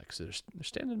all that, because they're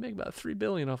standing to make about $3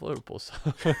 billion off Liverpool. So.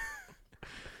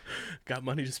 Got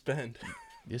money to spend.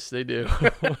 Yes, they do.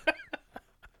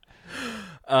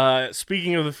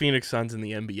 Speaking of the Phoenix Suns in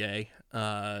the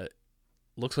NBA,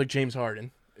 looks like James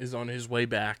Harden is on his way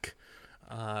back.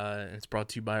 And it's brought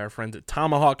to you by our friends at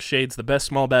Tomahawk Shades, the best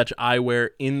small batch eyewear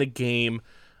in the game.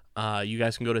 You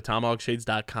guys can go to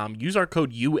tomahawkshades.com. Use our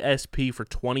code USP for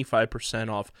 25%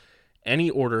 off any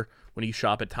order when you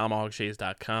shop at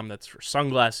tomahawkshades.com. That's for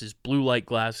sunglasses, blue light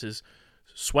glasses,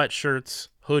 sweatshirts,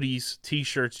 hoodies,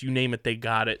 t-shirts, you name it, they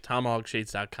got it.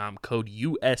 Tomahawkshades.com, code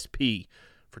USP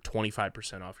for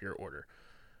 25% off your order.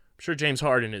 I'm sure James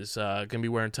Harden is going to be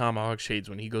wearing Tomahawk Shades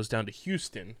when he goes down to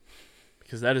Houston,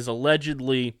 because that is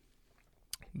allegedly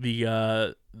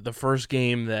the first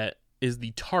game that is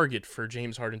the target for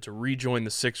James Harden to rejoin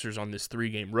the Sixers on this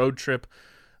 3-game road trip.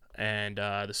 And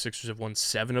the Sixers have won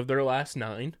 7 of their last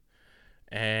 9.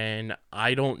 And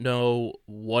I don't know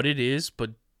what it is,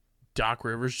 but Doc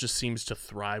Rivers just seems to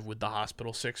thrive with the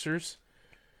hospital Sixers.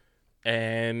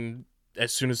 And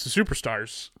as soon as the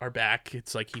superstars are back,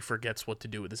 it's like he forgets what to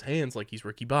do with his hands, like he's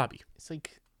Ricky Bobby. He's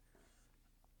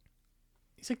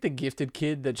like the gifted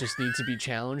kid that just needs to be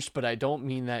challenged, but I don't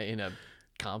mean that in a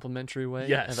complimentary way.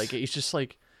 Yes. Like, it's just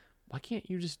like, why can't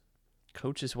you just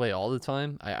coach this way all the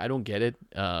time? I don't get it.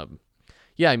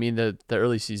 Yeah, I mean, the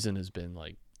early season has been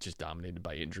like just dominated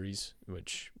by injuries,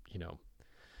 which,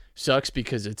 sucks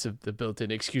because it's the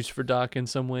built-in excuse for Doc in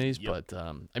some ways. Yep. But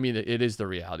I mean, it is the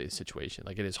reality of the situation.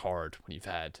 Like, it is hard when you've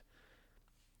had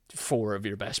 4 of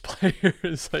your best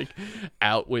players like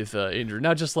out with injury,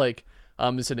 not just like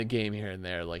missing a game here and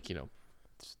there. Like,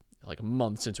 it's like a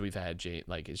month since we've had Jane.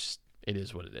 Like, it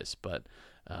is what it is. But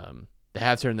they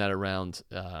have turned that around.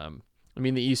 I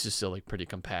mean, the East is still like pretty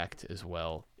compact as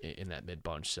well in that mid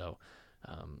bunch. So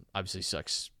obviously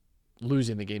sucks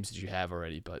losing the games that you have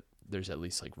already, but there's at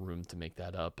least like room to make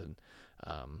that up and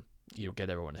get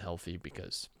everyone healthy,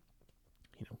 because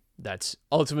that's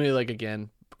ultimately, like, again,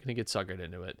 we're gonna get suckered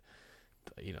into it.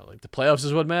 But, like, the playoffs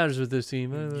is what matters with this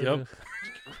team. Yep.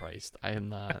 Christ, I'm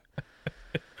not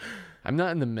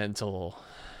in the mental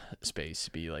space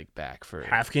to be like back for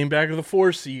Half game back of the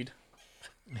 4 seed.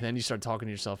 And then you start talking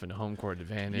to yourself into home court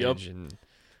advantage, Yep. and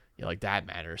you're like, that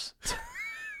matters.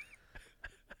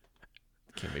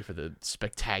 Can't wait for the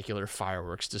spectacular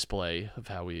fireworks display of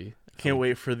how we... Can't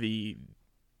wait for the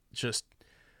just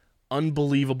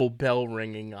unbelievable bell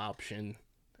ringing option,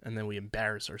 and then we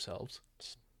embarrass ourselves.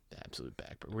 The absolute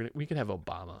back. But we could have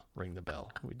Obama ring the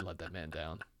bell. We'd let that man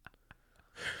down.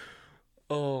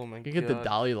 Oh my We could get the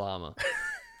Dalai Lama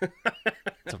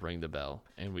to ring the bell,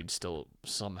 and we'd still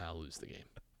somehow lose the game.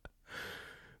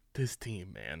 This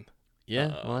team, man.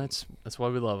 Yeah, well, that's why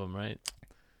we love him, right?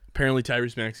 Apparently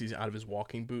Tyrese Maxey's out of his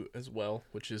walking boot as well,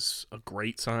 which is a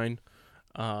great sign.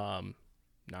 Not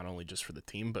only just for the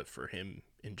team, but for him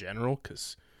in general,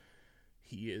 because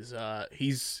he is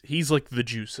he's like the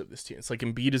juice of this team. It's like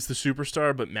Embiid is the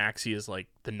superstar, but Maxey is like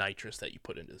the nitrous that you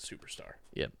put into the superstar.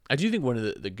 Yeah. I do think one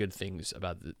of the good things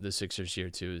about the Sixers here,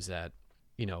 too, is that,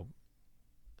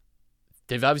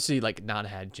 they've obviously, like, not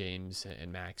had James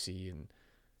and Maxey, and,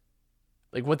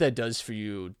 like, what that does for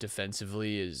you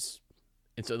defensively is,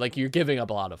 it's like you're giving up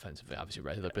a lot offensively, obviously,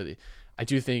 right? Like, but I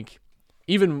do think,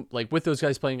 even, like, with those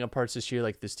guys playing up parts this year,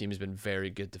 like, this team has been very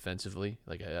good defensively,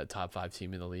 like a top 5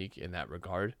 team in the league in that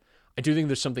regard. I do think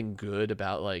there's something good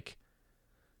about, like,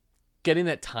 getting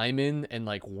that time in and,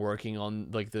 like, working on,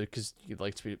 like, because,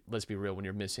 like, let's be real, when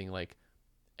you're missing, like,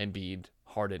 Embiid,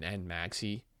 Harden, and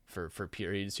Maxey for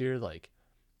periods here, like,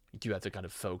 you do have to kind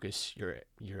of focus your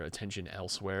attention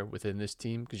elsewhere within this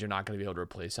team, because you're not going to be able to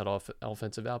replace that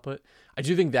offensive output. I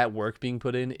do think that work being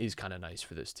put in is kind of nice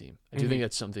for this team. I do think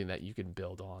that's something that you can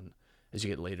build on as you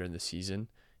get later in the season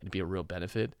and be a real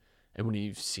benefit. And when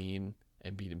you've seen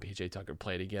Embiid and PJ Tucker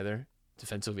play together,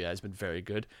 defensively, has been very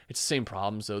good. It's the same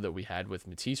problems, though, that we had with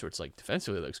Matisse, where it's like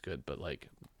defensively it looks good, but, like,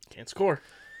 Can't score.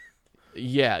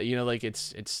 yeah, like,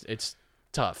 it's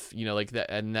tough, like that,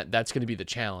 and that's going to be the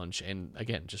challenge. And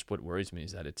again, just what worries me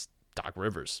is that it's Doc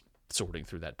Rivers sorting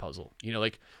through that puzzle.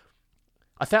 Like,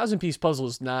 1,000-piece puzzle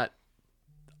is not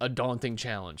a daunting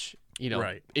challenge.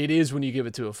 Right. It is when you give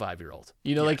it to a 5-year-old.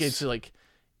 Like, Yes. it's like,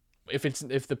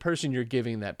 if the person you're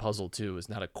giving that puzzle to is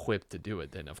not equipped to do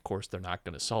it, then of course they're not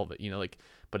going to solve it. Like,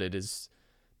 but it is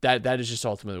that is just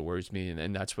ultimately what worries me,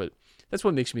 and that's what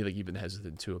makes me, like, even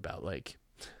hesitant too about, like,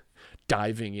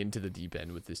 diving into the deep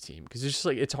end with this team, because it's just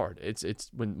like, it's hard. It's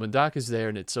when Doc is there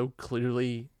and it's so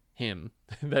clearly him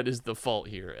that is the fault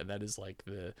here, and that is like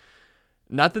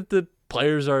not that the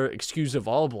players are excused of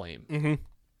all blame. Mm-hmm.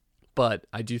 But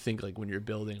I do think like when you're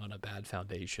building on a bad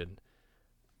foundation,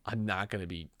 I'm not going to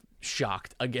be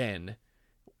shocked again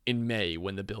in May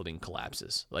when the building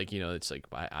collapses. Like, it's like,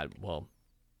 well,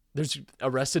 there's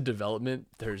Arrested Development.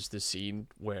 There's the scene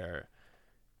where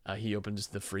he opens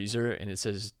the freezer and it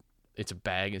says, it's a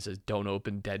bag. It says, "Don't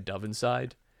open, dead dove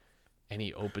inside." And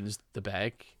he opens the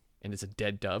bag and it's a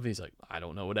dead dove. And he's like, I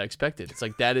don't know what I expected. It's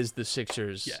like, that is the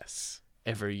Sixers Yes.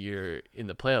 every year in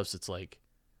the playoffs. It's like,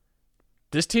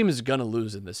 this team is going to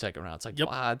lose in the second round. It's like, Yep.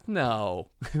 what? No.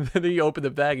 Then you open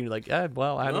the bag and you're like,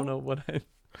 well, I don't know what I...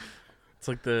 It's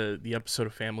like the episode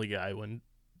of Family Guy when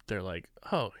they're like,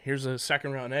 "Oh, here's a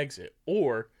second round exit,"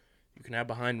 or you can have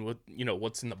behind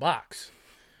what's in the box.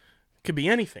 Could be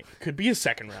anything. Could be a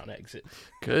second round exit.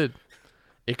 Could.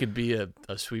 It could be a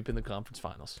sweep in the conference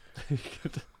finals.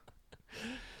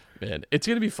 Man, it's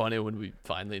going to be funny when we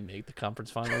finally make the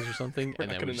conference finals or something, and not then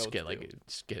we gonna know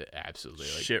just get absolutely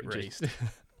like Shit just- raced.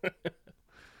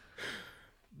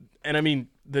 And I mean,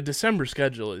 the December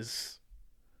schedule is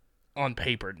on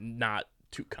paper not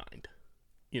too kind.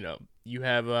 You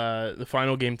have the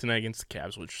final game tonight against the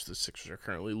Cavs, which the Sixers are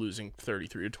currently losing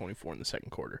 33-24 in the second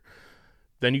quarter.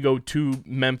 Then you go to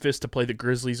Memphis to play the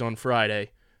Grizzlies on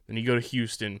Friday. Then you go to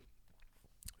Houston.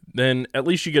 Then at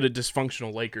least you get a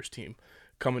dysfunctional Lakers team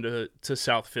coming to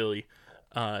South Philly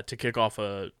to kick off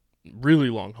a really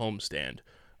long homestand.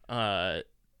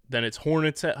 Then it's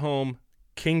Hornets at home,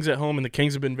 Kings at home, and the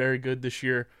Kings have been very good this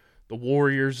year. The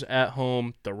Warriors at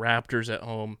home, the Raptors at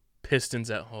home,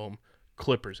 Pistons at home,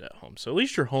 Clippers at home. So at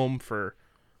least you're home for,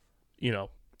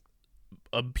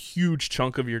 a huge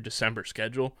chunk of your December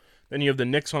schedule. Then you have the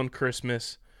Knicks on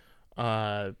Christmas.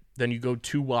 Then you go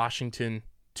to Washington,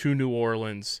 to New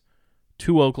Orleans,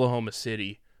 to Oklahoma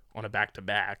City on a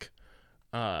back-to-back.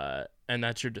 And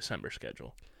that's your December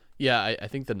schedule. Yeah, I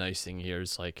think the nice thing here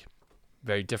is like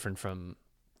very different from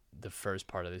the first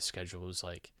part of this schedule. Is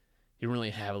like you don't really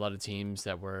have a lot of teams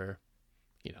that were,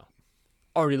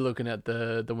 already looking at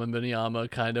the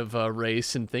Wembanyama kind of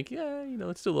race and think,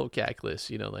 let's do a little calculus.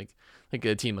 Like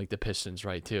a team like the Pistons,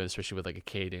 right? Too, especially with like a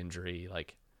Cade injury,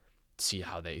 like see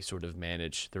how they sort of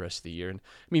manage the rest of the year. And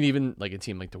I mean, even like a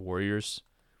team like the Warriors,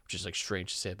 which is like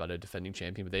strange to say about a defending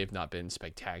champion, but they've not been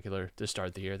spectacular to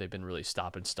start the year. They've been really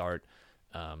stop and start.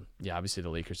 Obviously the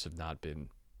Lakers have not been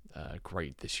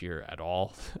great this year at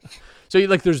all. So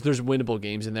like there's winnable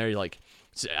games in there. You're like,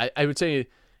 I would say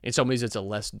in some ways it's a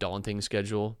less daunting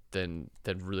schedule than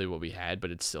really what we had,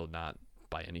 but it's still not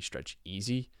by any stretch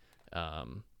easy.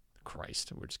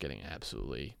 Christ, we're just getting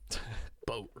absolutely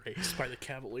Boat race by the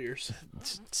Cavaliers.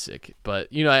 sick.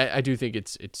 But I do think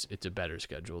it's a better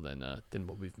schedule than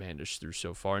what we've managed through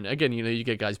so far. And again, you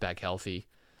get guys back healthy,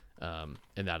 and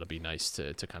that'll be nice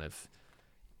to kind of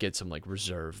get some like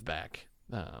reserve back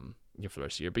for the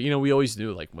rest of the year. But we always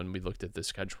knew, like when we looked at the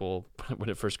schedule when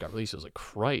it first got released, it was like,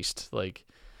 Christ, like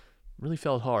really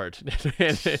felt hard.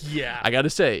 Yeah. I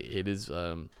gotta say it is.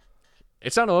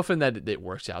 It's not often that it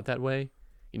works out that way.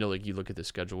 Like you look at the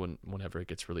schedule whenever it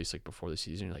gets released, like before the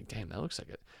season, you're like, damn, that looks like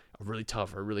a really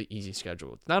tough or a really easy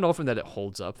schedule. It's not often that it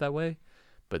holds up that way,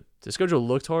 but the schedule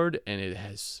looked hard and it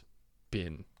has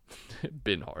been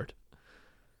hard.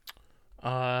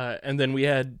 And then we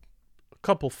had a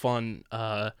couple fun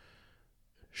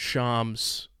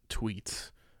Shams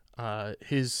tweets.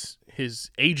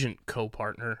 His agent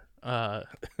co-partner,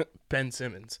 Ben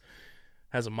Simmons,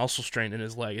 has a muscle strain in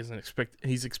his leg.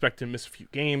 He's expected to miss a few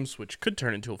games, which could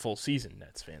turn into a full season,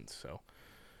 Nets fans. So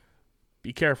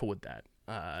be careful with that.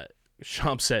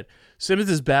 Shams said, Simmons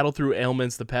has battled through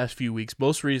ailments the past few weeks,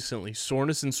 most recently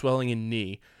soreness and swelling in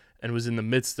knee, and was in the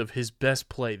midst of his best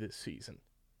play this season.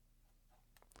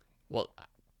 Well,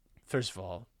 first of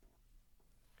all,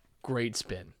 great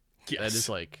spin. Yes.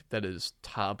 That is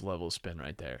top level spin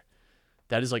right there.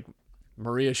 That is like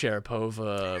Maria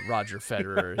Sharapova, Roger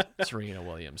Federer, Serena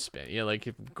Williams spin. Yeah, like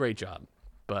great job.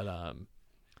 But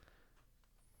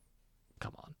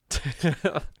come on.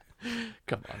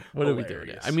 Come on. What are we doing?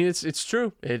 Hilarious. I mean, it's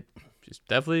true. It just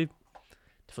definitely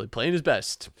playing his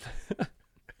best.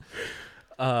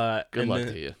 Good luck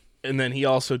to you. And then he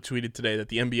also tweeted today that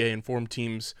the NBA informed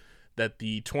teams that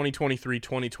the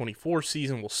 2023-2024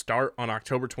 season will start on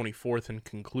October 24th and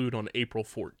conclude on April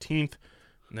 14th.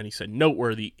 And then he said,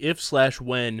 noteworthy,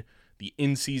 if/when the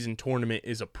in-season tournament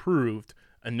is approved,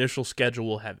 initial schedule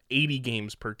will have 80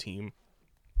 games per team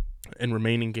and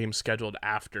remaining games scheduled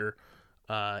after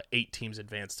 8 teams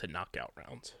advance to knockout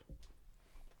rounds.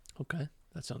 Okay,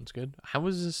 that sounds good. How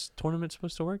is this tournament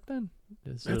supposed to work then?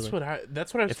 That's what I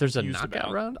was If there's a confused knockout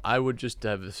about. round, I would just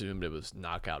have assumed it was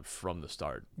knockout from the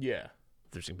start. Yeah.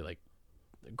 There's gonna be like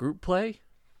group play.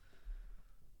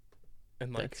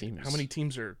 And That like, seems- how many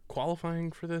teams are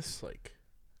qualifying for this? Like,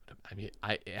 I mean,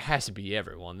 it has to be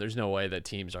everyone. There's no way that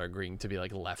teams are agreeing to be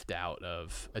like left out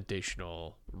of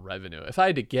additional revenue. If I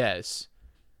had to guess,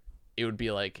 it would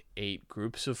be like 8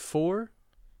 groups of 4,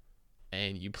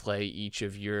 and you play each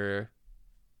of your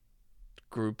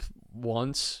group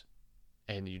once,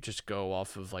 and you just go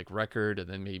off of like record and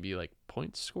then maybe like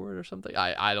points scored or something.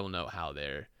 I don't know how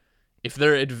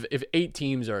if 8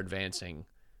 teams are advancing,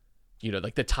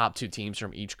 like the top 2 teams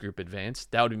from each group advance,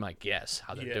 that would be my guess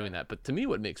how they're doing that. But to me,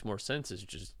 what makes more sense is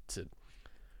just to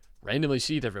randomly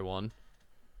seed everyone,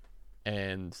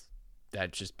 and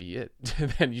that just be it.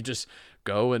 Then you just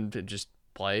go and just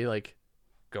play, like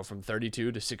go from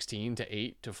 32 to 16 to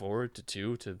 8 to 4 to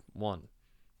 2 to 1.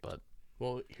 But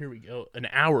well, here we go. An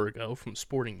hour ago from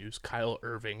Sporting News, Kyle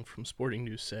Irving from Sporting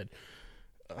News said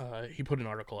he put an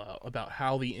article out about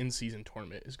how the in-season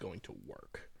tournament is going to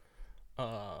work.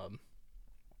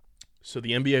 So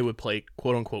the NBA would play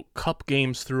quote-unquote cup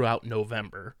games throughout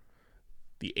November.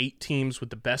 The 8 teams with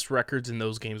the best records in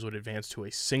those games would advance to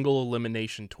a single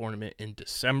elimination tournament in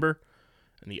December,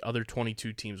 and the other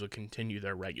 22 teams would continue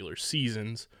their regular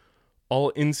seasons. All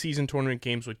in-season tournament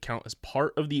games would count as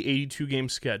part of the 82-game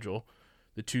schedule.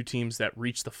 The 2 teams that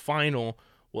reach the final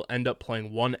will end up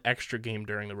playing 1 extra game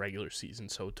during the regular season,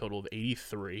 so a total of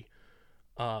 83.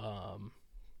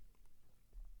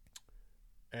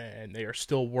 And they are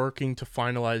still working to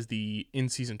finalize the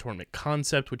in-season tournament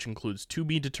concept, which includes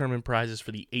to-be-determined prizes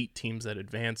for the 8 teams that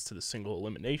advance to the single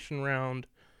elimination round.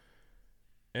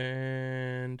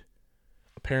 And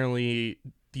apparently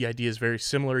the idea is very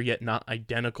similar, yet not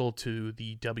identical to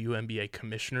the WNBA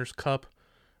Commissioner's Cup,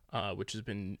 which has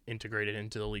been integrated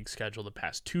into the league schedule the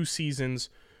past 2 seasons,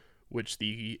 which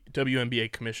the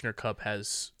WNBA Commissioner Cup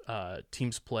has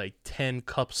teams play 10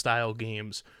 cup-style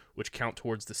games, which count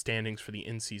towards the standings for the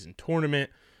in-season tournament.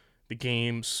 The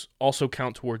games also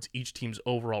count towards each team's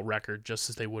overall record, just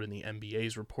as they would in the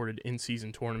NBA's reported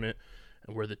in-season tournament.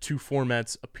 And where the 2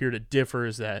 formats appear to differ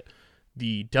is that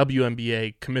the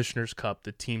WNBA Commissioner's Cup,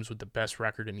 the teams with the best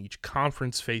record in each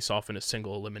conference face off in a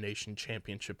single elimination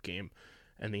championship game,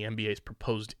 and the NBA's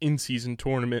proposed in-season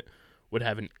tournament would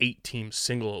have an 8-team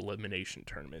single elimination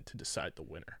tournament to decide the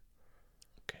winner.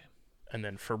 And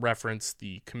then for reference,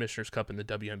 the Commissioner's Cup in the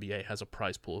WNBA has a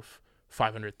prize pool of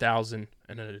 $500,000,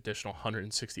 and an additional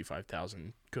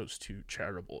 $165,000 goes to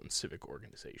charitable and civic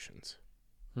organizations.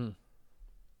 All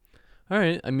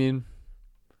right. I mean,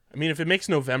 if it makes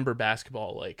November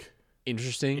basketball like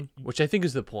interesting, which I think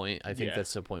is the point. I think Yeah.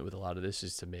 that's the point with a lot of this,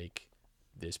 is to make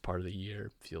this part of the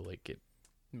year feel like it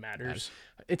matters.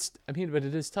 but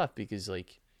it is tough because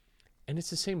and it's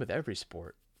the same with every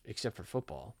sport except for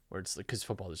football, where it's like, because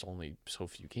football there's only so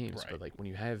few games, Right. but like when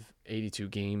you have 82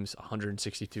 games,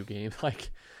 162 games,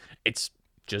 like it's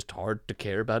just hard to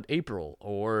care about April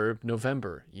or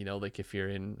November, like if you're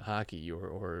in hockey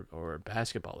or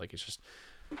basketball. Like it's just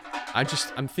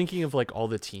I'm thinking of like all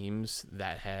the teams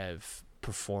that have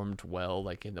performed well,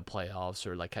 like in the playoffs,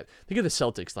 or like think of the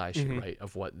Celtics last year, right?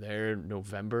 Of what their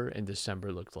November and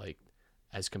December looked like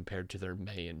as compared to their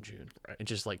May and June. Right. And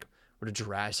just like what a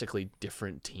drastically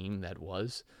different team that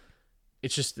was.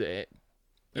 It's just that.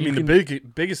 The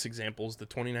biggest example is the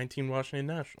 2019 Washington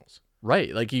Nationals.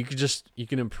 Right. Like you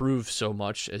can improve so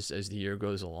much as the year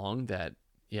goes along that,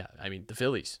 yeah, the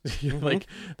Phillies, like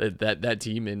that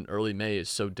team in early May is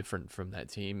so different from that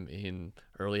team in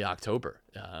early October.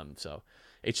 So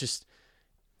it's just,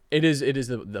 it is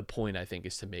the point, I think,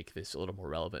 is to make this a little more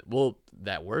relevant. Will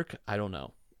that work? I don't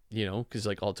know, cause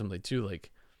like ultimately too,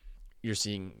 like you're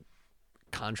seeing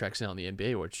contracts now in the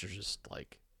NBA, which are just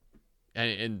like,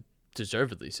 and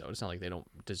deservedly so. It's not like they don't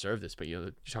deserve this, but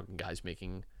you're talking guys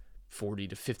making $40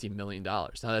 to $50 million. Now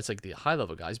that's like the high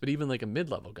level guys, but even like a mid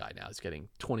level guy now is getting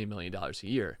 $20 million a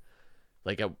year.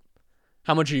 Like,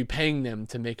 how much are you paying them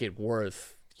to make it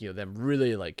worth them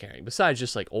really like caring? Besides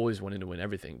just like always wanting to win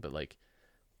everything, but like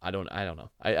I don't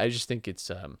know. I just think it's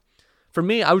for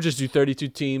me, I would just do 32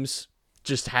 teams,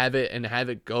 just have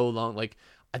it go along. Like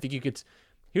I think you could.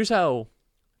 Here's how.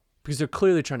 Because they're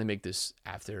clearly trying to make this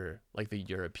after like the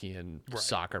European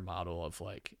soccer model of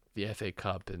like the FA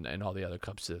Cup and all the other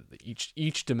cups that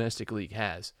each domestic league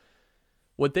has.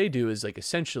 What they do is like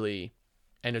essentially,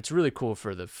 and it's really cool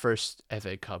for the first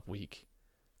FA Cup week.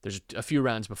 There's a few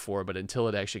rounds before, but until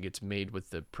it actually gets made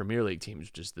with the Premier League teams,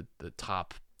 which is the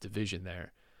top division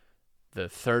there, the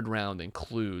third round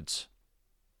includes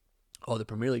all the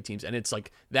Premier League teams. And it's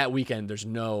like that weekend, there's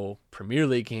no Premier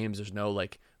League games. There's no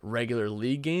like regular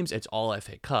league games. It's all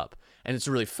FA Cup. And it's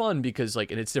really fun because like,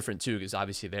 and it's different too, because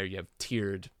obviously there you have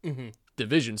tiered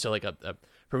divisions. So like a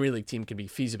Premier League team can be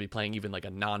feasibly playing even like a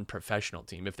non-professional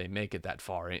team if they make it that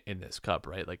far in this cup,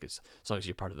 right? Like as long as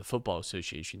you're part of the football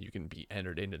association, you can be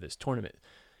entered into this tournament.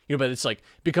 But it's like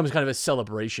becomes kind of a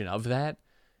celebration of that,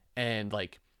 and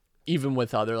like even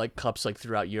with other like cups like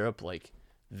throughout Europe, like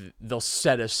they'll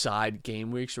set aside game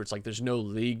weeks where it's like there's no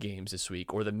league games this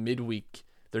week, or the midweek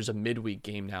there's a midweek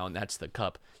game now and that's the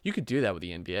cup. You could do that with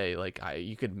the NBA. Like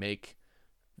you could make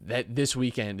that this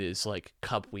weekend is like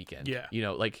cup weekend. Yeah.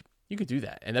 Like you could do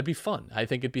that and that'd be fun. I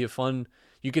think it'd be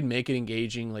you could make it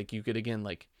engaging. Like you could, again,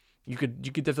 like you could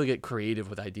definitely get creative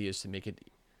with ideas to make it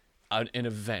an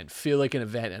event, feel like an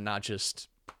event and not just,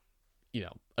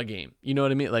 a game. You know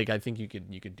what I mean? Like I think you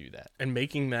could do that. And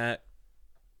making that,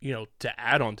 to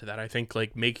add on to that, I think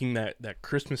like making that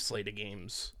Christmas slate of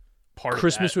games part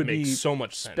Christmas of that would makes be so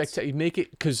much sense. You make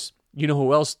it because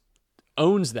who else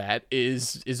owns that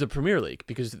is the Premier League,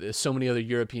 because there's so many other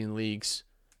European leagues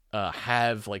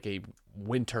have like a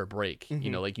winter break.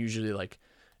 Like usually like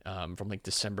from like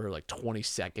December like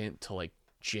 22nd to like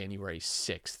January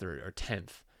 6th or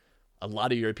 10th. A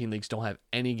lot of European leagues don't have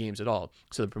any games at all.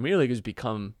 So the Premier League has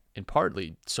become, in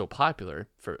partly, so popular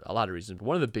for a lot of reasons. But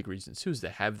one of the big reasons, too, is they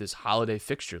have this holiday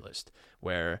fixture list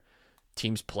where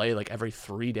teams play like every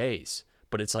 3 days.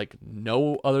 But it's like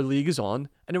no other league is on,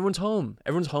 and everyone's home.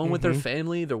 Everyone's home with their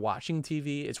family. They're watching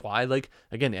TV. It's why, like,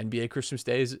 again, NBA Christmas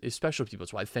Day is special to people.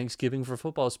 It's why Thanksgiving for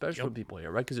football is special to people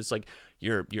here, right? Because it's like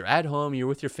you're at home, you're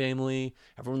with your family.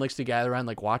 Everyone likes to gather around,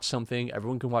 like watch something.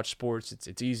 Everyone can watch sports.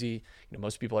 It's easy.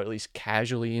 Most people are at least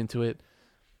casually into it.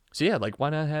 So yeah, like why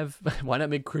not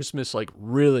make Christmas like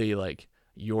really like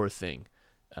your thing?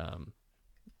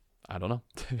 I don't know,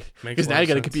 because now you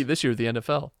got to compete this year with the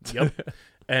NFL. Yep.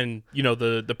 And,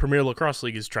 the Premier Lacrosse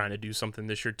League is trying to do something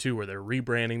this year, too, where they're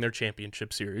rebranding their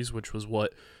championship series, which was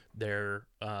what their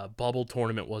bubble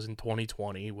tournament was in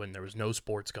 2020 when there was no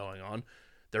sports going on.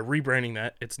 They're rebranding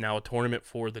that. It's now a tournament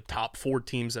for the top 4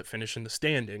 teams that finish in the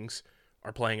standings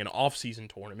are playing an off-season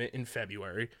tournament in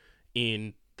February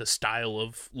in the style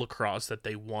of lacrosse that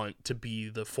they want to be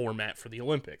the format for the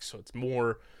Olympics. So it's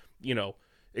more,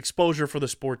 exposure for the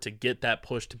sport to get that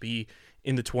push to be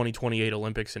in the 2028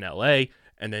 Olympics in LA.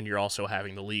 And then you're also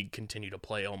having the league continue to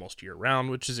play almost year-round,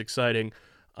 which is exciting.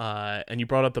 And you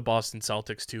brought up the Boston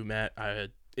Celtics too, Matt.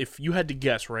 If you had to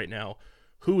guess right now,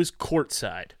 who is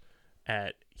courtside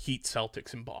at Heat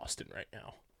Celtics in Boston right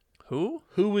now? Who?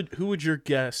 Who would your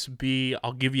guess be?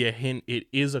 I'll give you a hint. It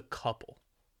is a couple.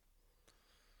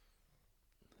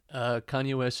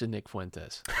 Kanye West and Nick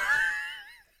Fuentes.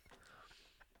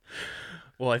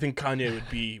 Well, I think Kanye would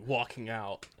be walking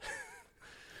out.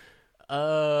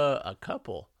 A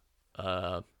couple.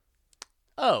 Joe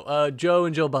and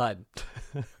Joe Biden.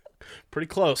 Pretty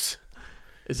close.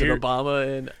 Is it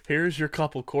Obama and... Here's your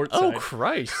couple courtside. Oh,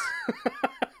 Christ.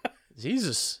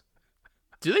 Jesus.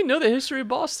 Do they know the history of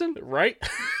Boston? Right?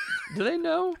 Do they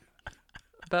know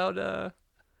about,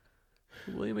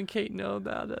 William and Kate know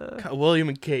about, William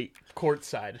and Kate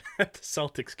courtside at the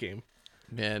Celtics game.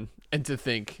 Man, and to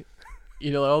think,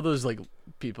 all those, like,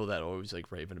 people that always,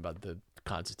 like, raving about the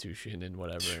Constitution and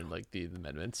whatever and like the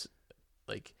amendments,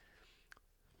 like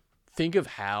think of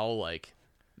how like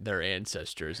their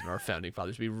ancestors and our founding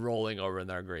fathers be rolling over in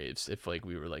their graves if like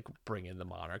we were like bringing the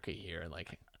monarchy here and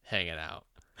like hanging out.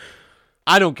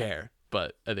 I don't care,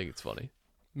 but I think it's funny.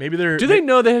 Maybe do they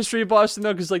know the history of Boston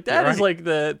though? Because like that is right. like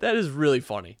that is really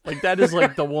funny. Like that is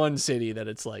like the one city that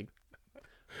it's like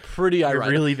pretty ironic.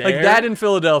 Really there? Like that in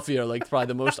Philadelphia are like probably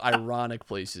the most ironic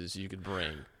places you could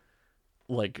bring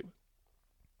like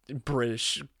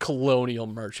British colonial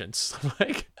merchants.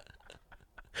 Like,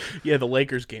 yeah, the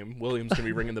Lakers game. Williams gonna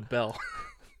be ringing the bell.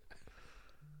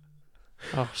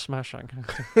 Oh, smashing!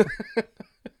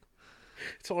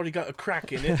 It's already got a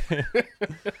crack in it.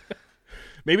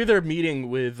 Maybe they're meeting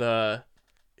with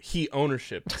Heat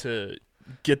ownership to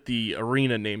get the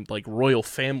arena named like Royal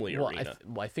Family Arena.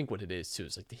 I think what it is too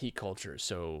is like the Heat culture is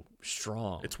so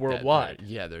strong. It's worldwide.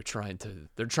 They're trying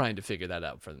to figure that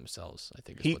out for themselves. I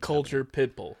think is Heat what's culture,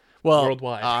 Pitbull. Well,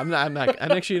 worldwide. I'm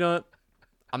actually not.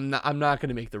 I'm not going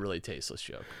to make the really tasteless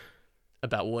joke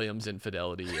about Williams'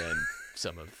 infidelity and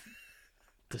some of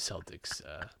the Celtics.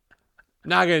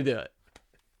 Not going to do it.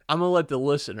 I'm going to let the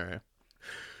listener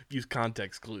use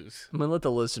context clues. I'm going to let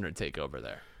the listener take over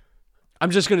there.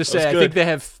 I'm just going to say I think they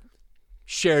have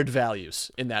shared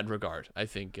values in that regard. I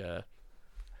think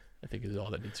is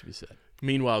all that needs to be said.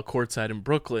 Meanwhile, courtside in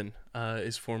Brooklyn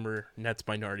is former Nets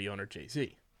minority owner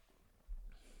Jay-Z.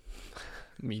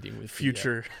 Meeting with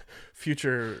future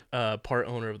part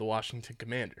owner of the Washington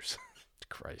Commanders.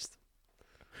 Christ.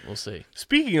 We'll see.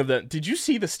 Speaking of that, did you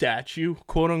see the statue,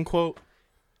 quote unquote?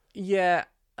 Yeah.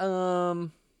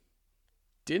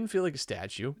 Didn't feel like a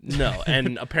statue. No,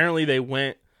 and apparently they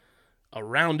went a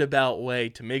roundabout way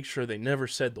to make sure they never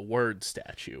said the word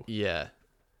statue. Yeah,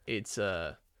 it's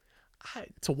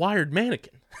It's a wired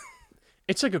mannequin.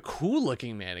 it's like a cool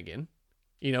looking mannequin,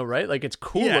 right? Like it's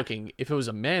cool Yeah. looking if it was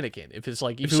a mannequin. If it's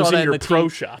like you If it saw was that in in your the pro team,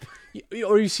 shop.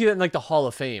 or you see that in like the Hall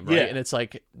of Fame, right? Yeah. And it's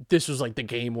like this was like the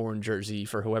game worn jersey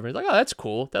for whoever. It's like, oh, that's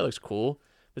cool. That looks cool.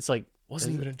 It's like,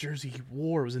 Wasn't even a jersey he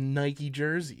wore. It was a Nike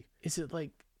jersey. is it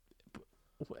like,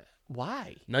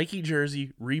 why? Nike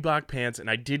jersey, Reebok pants, and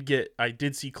I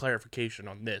did see clarification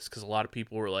on this because a lot of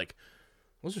people were like,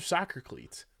 those are soccer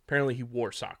cleats. Apparently he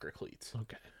wore soccer cleats,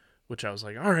 Okay. which I was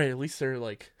like, all right, at least they're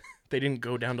like, they didn't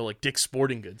go down to like Dick's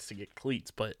Sporting Goods to get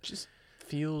cleats, but Just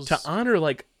feels to honor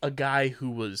like a guy who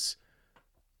was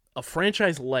a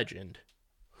franchise legend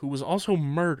who was also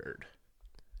murdered,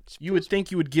 you would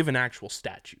think you would give an actual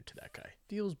statue to that guy.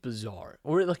 feels bizarre.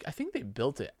 Or like I think they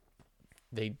built it.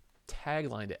 They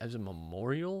taglined it as a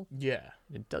memorial. Yeah.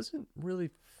 It doesn't really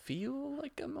feel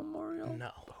like a memorial.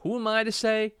 No. Who am I to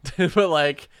say? But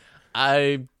like,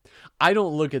 I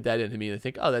don't look at that and immediately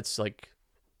think, oh, that's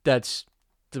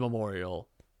the memorial,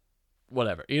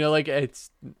 whatever. Like it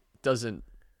doesn't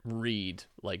read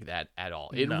like that at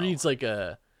all. It No. reads like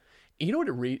a, you know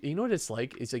what it's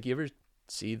like? It's like you ever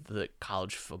see the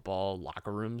college football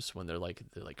locker rooms when they're like,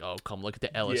 oh, come look at the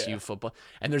LSU Yeah. football,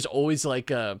 and there's always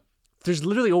like there's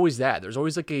literally always that. There's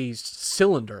always like a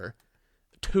cylinder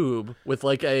tube with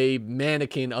like a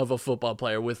mannequin of a football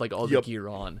player with like all the Yep. gear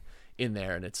on in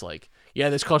there, and it's like, yeah,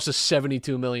 this cost us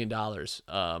 $72 million.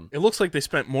 It looks like they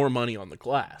spent more money on the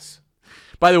glass.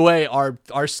 By the way,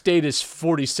 our state is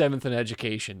 47th in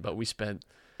education, but we spent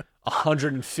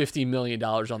 $150 million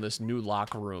on this new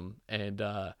locker room and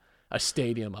a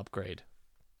stadium upgrade.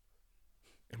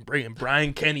 And bringing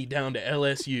Brian Kenny down to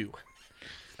LSU.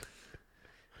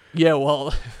 Yeah,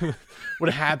 well,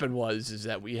 what happened is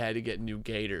that we had to get new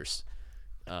gators.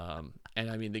 And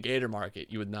I mean, the gator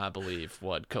market, you would not believe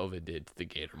what COVID did to the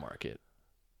gator market.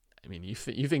 I mean, you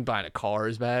think buying a car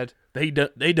is bad? They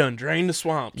done drained the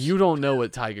swamps. You don't know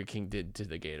what Tiger King did to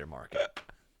the gator market,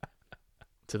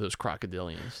 to those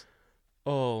crocodilians.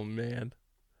 Oh man,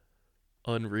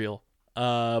 unreal.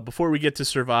 Before we get to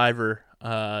Survivor,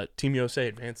 Team USA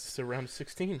advances to round of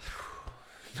 16.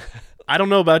 I don't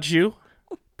know about you,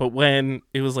 but when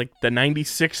it was like the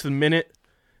 96th minute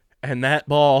and that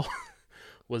ball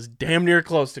was damn near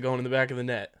close to going in the back of the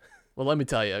net. Well, let me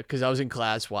tell you, because I was in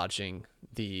class watching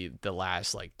the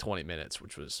last like 20 minutes,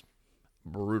 which was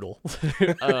brutal.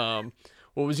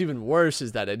 What was even worse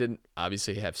is that I didn't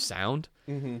obviously have sound,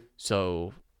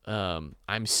 so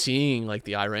I'm seeing like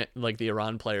the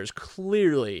Iran players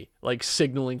clearly like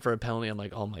signaling for a penalty. I'm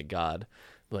like, oh my god,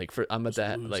 like I'm at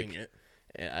that like, Losing it.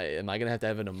 am I gonna have to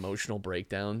have an emotional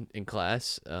breakdown in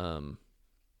class? Then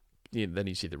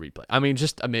you see the replay. I mean,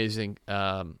 just amazing.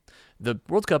 The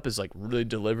World Cup is like really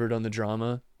delivered on the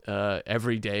drama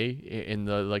every day in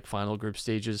the like final group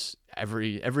stages.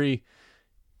 Every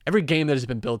game that has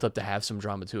been built up to have some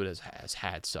drama to it has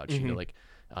had such. Like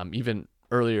even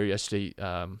earlier yesterday,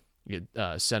 you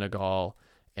had, Senegal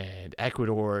and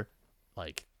Ecuador,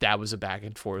 like that was a back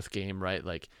and forth game, right?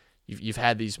 Like you've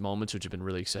had these moments which have been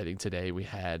really exciting today. We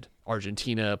had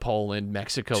Argentina, Poland,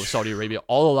 Mexico, Saudi Arabia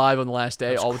all alive on the last day,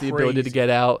 That's all with the ability to crazy. get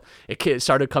out. It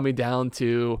started coming down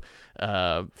to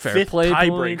fair Fifth play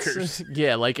tiebreakers. points.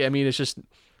 Yeah, like I mean, it's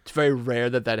very rare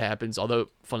that happens. Although,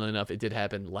 funnily enough, it did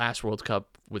happen last World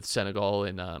Cup with Senegal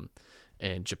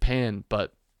and Japan.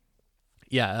 But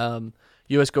yeah,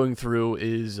 U.S. going through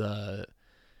is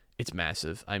it's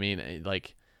massive. I mean,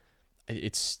 like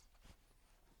it's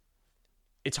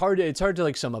hard to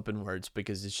like sum up in words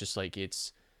because it's just like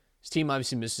this team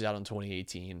obviously misses out on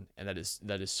 2018, and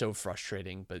that is so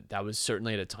frustrating. But that was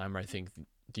certainly at a time where I think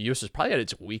the U.S. was probably at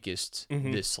its weakest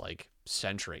this like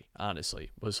century.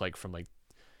 Honestly, was like from like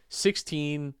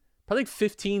 16, probably like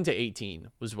 15 to 18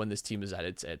 was when this team was at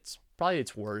its probably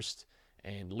its worst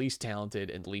and least talented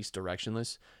and least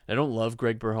directionless. And I don't love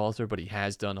Greg Berhalter, but he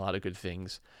has done a lot of good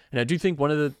things. And I do think one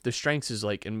of the strengths is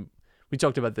like, and we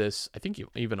talked about this, I think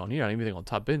even on here, I even think on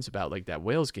Top Bins about like that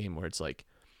Wales game where it's like,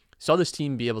 saw this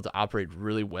team be able to operate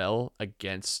really well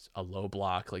against a low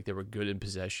block. Like they were good in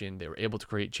possession. They were able to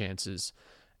create chances.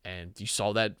 And you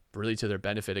saw that really to their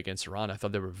benefit against Iran. I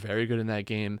thought they were very good in that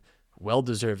game. Well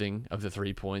deserving of the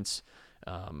 3 points.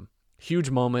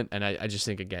 Huge moment. And I just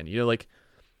think, again, like,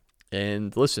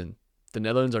 and listen, the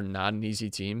Netherlands are not an easy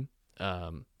team.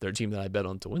 They're a team that I bet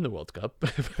on to win the World Cup.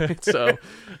 So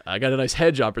I got a nice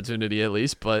hedge opportunity at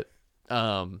least. But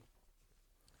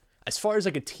as far as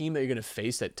like a team that you're going to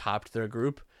face that topped their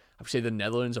group, I would say the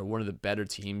Netherlands are one of the better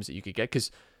teams that you could get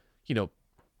because,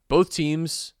 both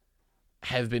teams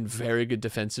have been very good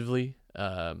defensively.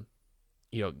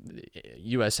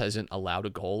 U.S. hasn't allowed a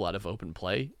goal out of open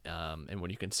play. And when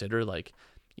you consider,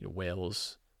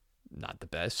 Wales, not the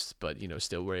best, but,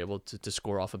 still were able to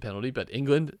score off a penalty. But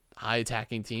England, high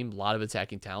attacking team, a lot of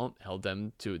attacking talent, held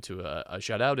them to a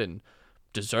shutout, and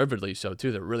deservedly so,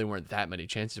 too. There really weren't that many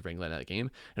chances for England in that game.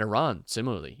 And Iran,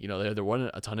 similarly, there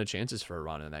weren't a ton of chances for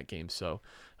Iran in that game. So,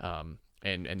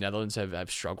 and Netherlands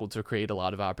have struggled to create a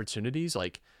lot of opportunities.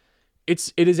 It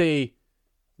is a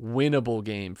winnable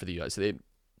game for the U.S. They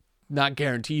not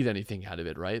guaranteed anything out of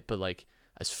it, right? But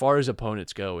as far as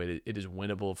opponents go, it is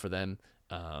winnable for them.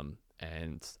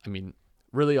 And I mean,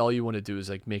 really all you want to do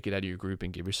is make it out of your group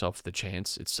and give yourself the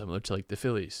chance. It's similar to the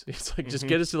Phillies. It's just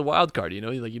get us to the wild card, you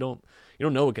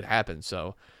don't know what could happen.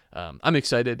 So I'm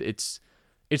excited. It's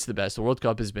the best. The World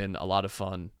Cup has been a lot of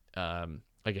fun.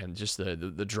 Again, just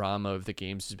the drama of the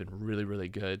games has been really, really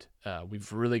good.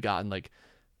 We've really gotten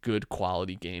good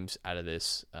quality games out of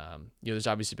this. There's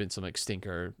obviously been some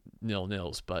stinker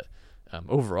 0-0s, but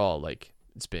overall,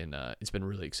 it's been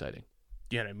really exciting.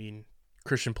 Yeah, I mean,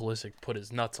 Christian Pulisic put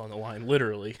his nuts on the line,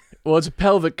 literally. Well, it's a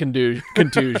pelvic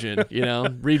contusion,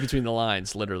 read between the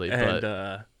lines, literally. And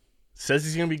but says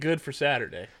he's gonna be good for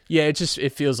Saturday. Yeah,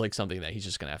 it feels like something that he's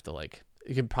just gonna have to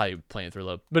he can probably play it through a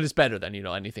little, but it's better than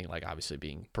anything obviously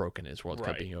being broken, his World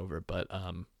Cup being over. But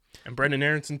and Brendan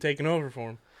Aronson taking over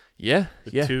for him. Yeah,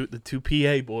 the two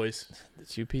PA boys. The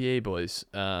two PA boys.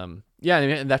 Yeah,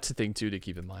 and that's the thing too to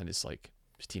keep in mind is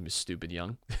his team is stupid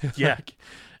young. Yeah.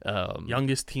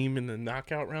 Youngest team in the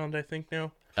knockout round, I think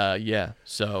now. Yeah.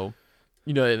 So,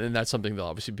 and that's something they're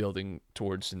obviously building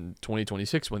towards in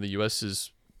 2026 when the U.S.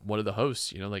 is one of the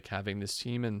hosts. Having this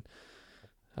team, and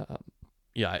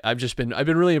I've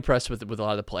been really impressed with a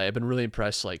lot of the play. I've been really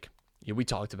impressed. We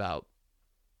talked about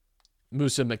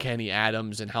Musa, McKennie,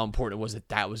 Adams, and how important it was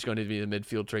that was going to be the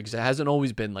midfield trick, because it hasn't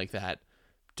always been like that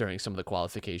during some of the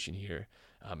qualification here,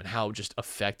 and how just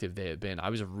effective they have been. I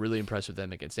was really impressed with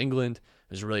them against England.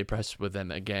 I was really impressed with them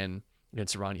again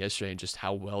against Iran yesterday, and just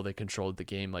how well they controlled the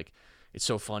game. It's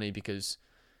so funny because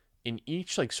in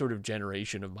each sort of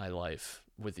generation of my life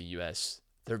with the U.S.,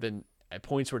 there have been at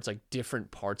points where it's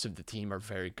different parts of the team are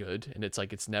very good, and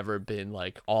it's never been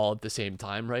all at the same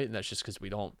time, right? And that's just because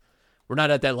we're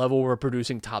not at that level where we're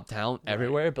producing top talent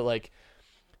everywhere, but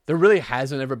there really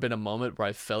hasn't ever been a moment where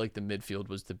I felt like the midfield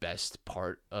was the best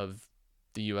part of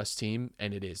the U.S. team,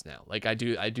 and it is now. I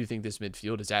do think this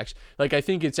midfield is actually, I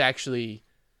think it's actually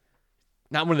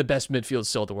not one of the best midfields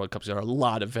still at the World Cup. There are a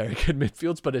lot of very good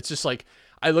midfields, but it's just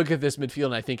I look at this midfield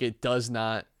and I think it does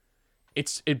not,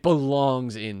 it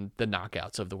belongs in the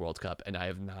knockouts of the World Cup, and I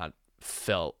have not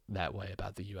felt that way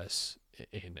about the U.S.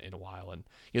 in a while. And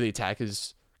the attack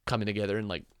is coming together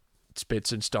and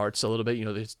spits and starts a little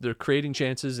bit. They're creating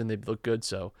chances and they look good.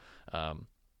 So, and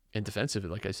defensively,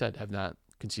 like I said, have not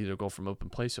conceded a goal from open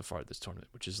play so far at this tournament,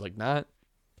 which is not,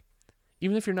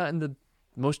 even if you're not in the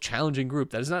most challenging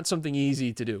group, that is not something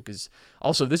easy to do. Because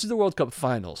also, this is the World Cup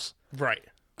finals. Right.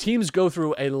 Teams go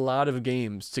through a lot of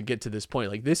games to get to this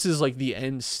point. This is the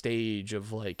end stage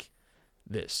of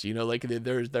this.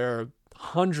 There are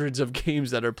hundreds of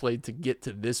games that are played to get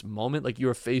to this moment.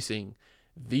 You're facing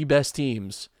the best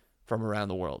teams from around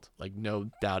the world, no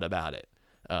doubt about it.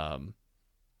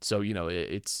 So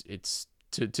it's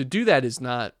to do that is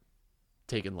not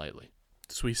taken lightly.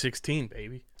 Sweet 16,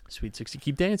 baby. Sweet 16,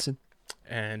 keep dancing.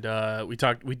 And we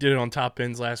did it on Top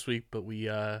Ends last week, but we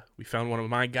found one of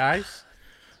my guys,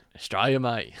 Australia,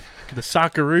 mate. The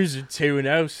Socceroos are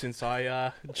 2-0 since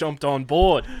I jumped on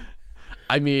board.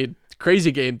 I mean,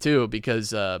 crazy game too, because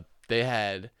they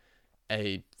had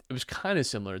it was kind of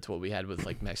similar to what we had with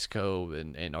Mexico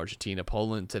and Argentina,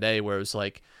 Poland today, where it was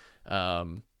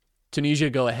Tunisia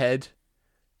go ahead,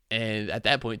 and at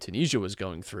that point Tunisia was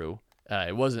going through.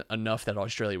 It wasn't enough that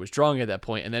Australia was drawing at that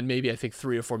point, and then maybe I think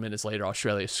 3 or 4 minutes later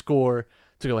Australia score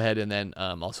to go ahead, and then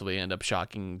also they end up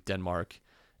shocking Denmark.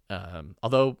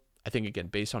 Although I think again,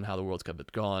 based on how the World Cup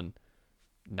had gone,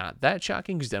 not that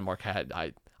shocking, because Denmark had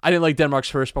I didn't like Denmark's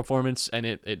first performance, and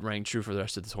it rang true for the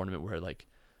rest of the tournament, where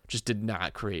just did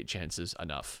not create chances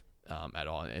enough at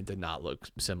all, and did not look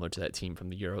similar to that team from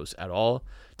the Euros at all.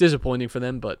 Disappointing for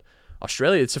them, but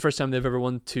Australia, it's the first time they've ever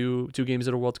won two games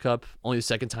at a World Cup. Only the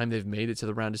second time they've made it to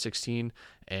the round of 16,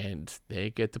 and they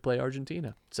get to play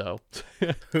Argentina. So,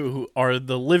 who are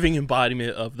the living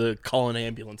embodiment of the call an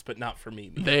ambulance, but not for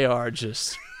me. They are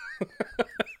just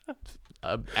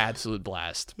an absolute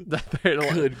blast.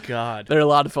 Good God, they're a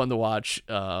lot of fun to watch.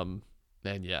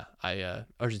 And yeah,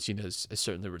 Argentina has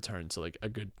certainly returned to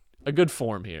a good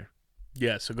form here.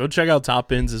 Yeah, so go check out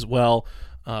Top Ends as well.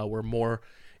 We're more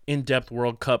in-depth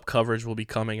World Cup coverage will be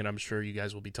coming, and I'm sure you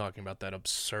guys will be talking about that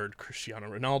absurd Cristiano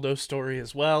Ronaldo story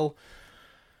as well.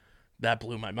 That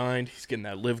blew my mind. He's getting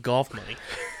that live golf money.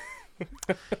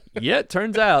 Yeah, it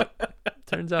turns out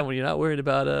when you're not worried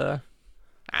about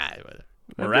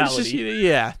Morality.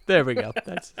 yeah, there we go.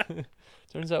 That's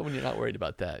turns out when you're not worried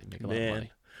about that, you make a lot of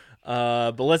money.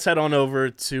 But let's head on over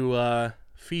to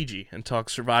Fiji and talk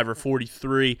Survivor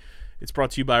 43. It's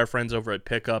brought to you by our friends over at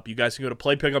Pickup. You guys can go to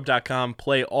playpickup.com,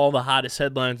 play all the hottest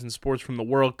headlines in sports from the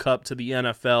World Cup to the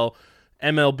NFL,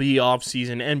 MLB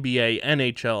offseason, NBA,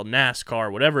 NHL,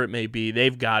 NASCAR, whatever it may be.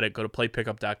 They've got it. Go to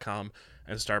playpickup.com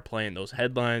and start playing those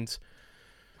headlines.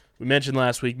 We mentioned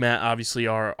last week, Matt, obviously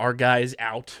our guy is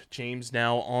out. James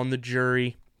now on the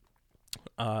jury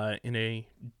in a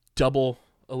double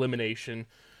elimination,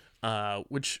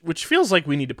 which feels like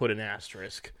we need to put an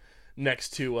asterisk next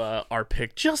to our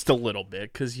pick just a little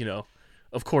bit because,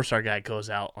 of course our guy goes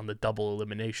out on the double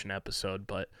elimination episode.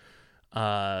 But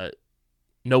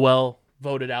Noelle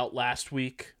voted out last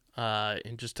week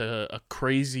in just a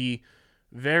crazy,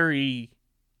 very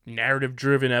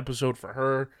narrative-driven episode for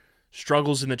her.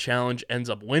 Struggles in the challenge, ends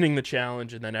up winning the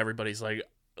challenge, and then everybody's like,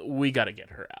 we got to get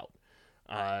her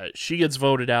out. She gets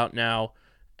voted out now,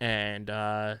 and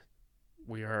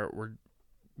we're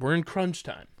in crunch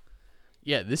time.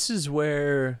 Yeah, this is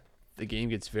where the game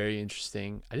gets very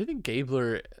interesting. I do think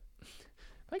Gabler,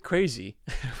 like crazy,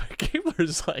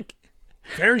 Gabler's like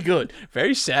very good,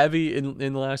 very savvy in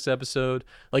the last episode.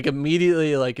 Like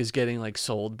immediately, like is getting like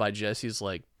sold by Jesse's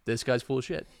like, this guy's full of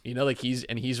shit, like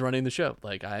he's running the show.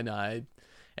 Like I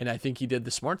think he did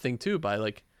the smart thing too by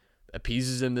like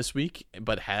appeases him this week,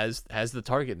 but has the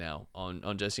target now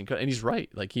on Jesse and he's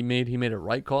right. Like he made a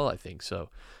right call, I think.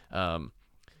 So,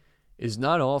 it's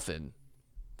not often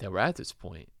that we're at this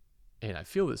point, and I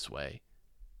feel this way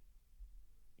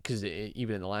because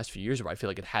even in the last few years, where I feel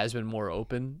like it has been more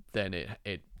open than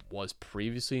it was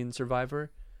previously in Survivor.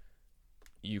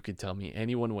 You could tell me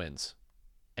anyone wins,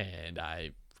 and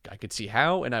I could see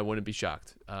how, and I wouldn't be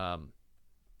shocked.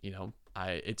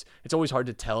 It's always hard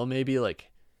to tell maybe like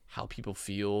how people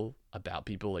feel about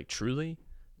people like truly,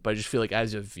 but I just feel like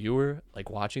as a viewer,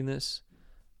 like watching this,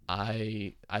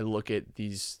 I look at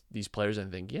these players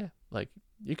and think, yeah, like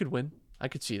you could win. I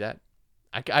could see that.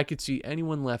 I could see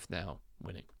anyone left now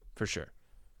winning for sure.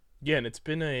 Yeah, and it's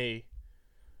been I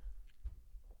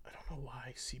don't know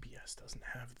why CBS doesn't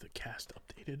have the cast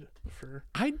updated for.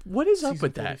 What is up season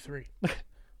with that? 43.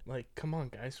 Like, come on,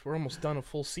 guys, we're almost done a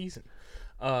full season.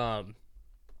 But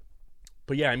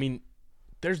yeah, I mean,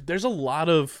 there's a lot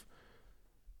of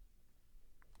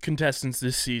contestants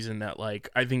this season that like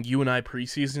I think you and I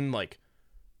preseason like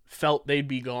felt they'd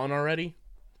be gone already,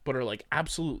 but are like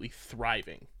absolutely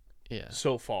thriving. Yeah.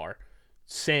 So far,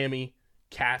 Sammy,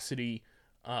 Cassidy,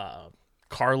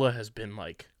 Carla has been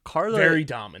like very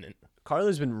dominant.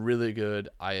 Carla's been really good.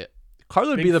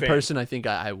 Carla would Big be the fan. person I think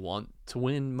I want to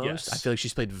win most. Yes. I feel like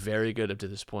she's played very good up to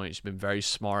this point. She's been very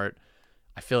smart.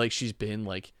 I feel like she's been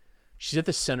like she's at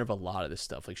the center of a lot of this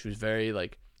stuff. Like she was very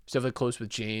like she's definitely close with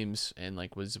James and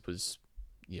like was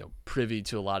privy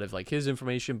to a lot of like his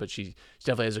information, but she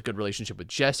definitely has a good relationship with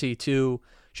Jesse too.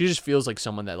 She just feels like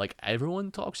someone that like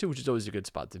everyone talks to, which is always a good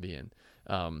spot to be in.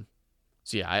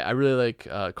 So yeah, I really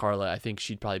like Carla. I think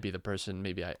she'd probably be the person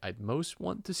maybe I'd most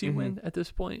want to see win at this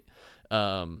point.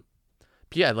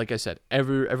 But yeah, like I said,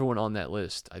 everyone on that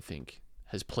list I think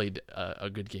has played a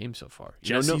good game so far.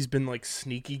 Jesse's been like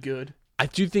sneaky good. I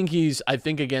do think I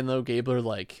think again though Gabler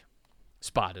like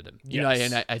spotted him.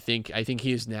 Yes. And I think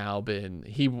he has now been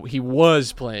he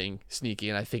was playing sneaky,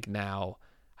 and I think now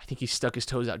he stuck his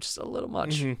toes out just a little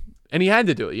much. And he had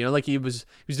to do it. Like he was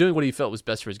doing what he felt was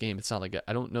best for his game. It's not like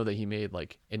I don't know that he made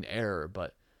like an error,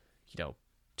 but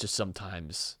just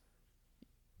sometimes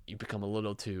you become a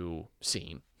little too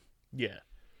seen. Yeah.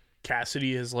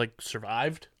 Cassidy has like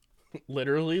survived,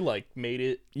 literally like made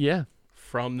it Yeah.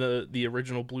 from the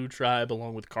original Blue Tribe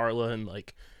along with Carla, and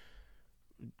like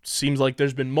seems like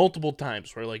there's been multiple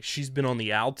times where like she's been on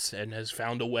the outs and has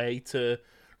found a way to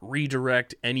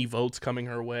redirect any votes coming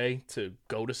her way to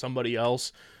go to somebody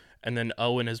else. And then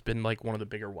Owen has been like one of the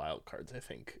bigger wild cards, I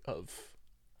think, of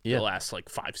the last like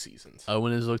 5 seasons.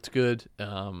 Owen has looked good.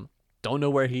 Don't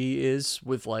know where he is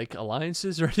with like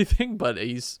alliances or anything, but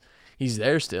he's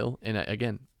there still. And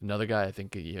again, another guy I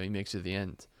think he makes it to the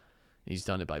end. He's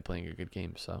done it by playing a good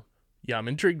game. So yeah, I'm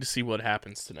intrigued to see what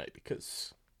happens tonight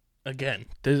because, again,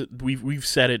 we've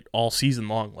said it all season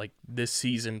long. Like this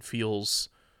season feels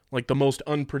like the most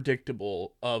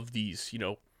unpredictable of these,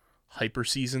 hyper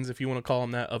seasons, if you want to call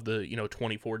them that, of the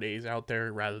 24 days out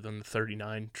there rather than the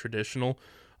 39 traditional,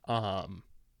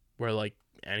 where like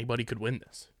anybody could win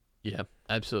this. Yeah,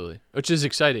 absolutely. Which is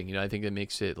exciting. You know, I think it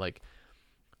makes it like,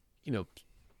 you know,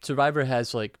 Survivor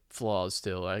has like flaws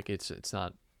still. Like it's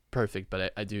not perfect,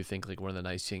 but I do think like one of the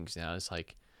nice things now is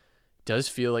like does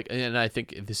feel like, and I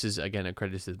think this is again a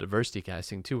credit to the diversity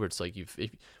casting too, where it's like when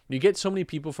you get so many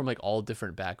people from like all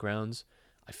different backgrounds,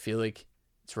 I feel like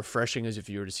it's refreshing as if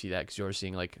you were to see that because you're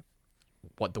seeing like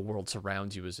what the world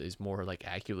surrounds you is more like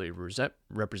accurately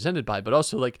represented by, but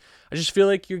also like I just feel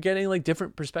like you're getting like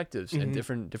different perspectives and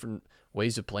different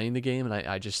ways of playing the game, and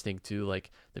I just think too like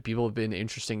the people have been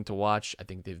interesting to watch. I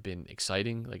think they've been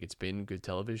exciting. Like it's been good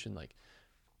television. Like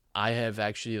I have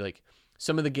actually like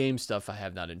some of the game stuff I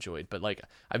have not enjoyed, but like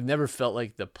I've never felt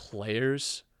like the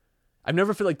players. I've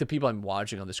never felt like the people I'm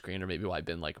watching on the screen, or maybe why I've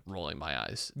been like rolling my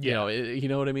eyes. Yeah. You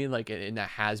know what I mean? Like, and that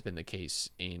has been the case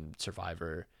in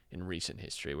Survivor in recent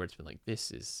history, where it's been like,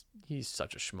 he's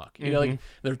such a schmuck. You know, like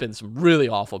there've been some really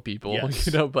awful people, Yes.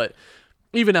 you know, but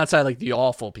even outside like the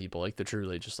awful people, like the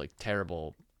truly just like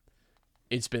terrible,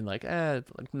 it's been like,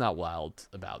 like not wild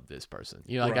about this person.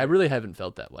 You know, like I Right. really haven't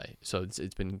felt that way. So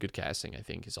it's been good casting, I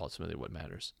think, is ultimately what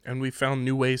matters. And we found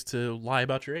new ways to lie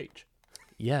about your age.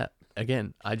 Yeah.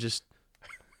 Again,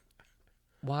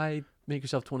 why make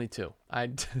yourself 22?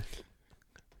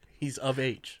 He's of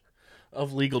age,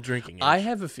 of legal drinking age. I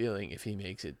have a feeling if he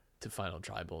makes it to Final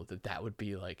Tribal, that would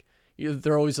be like,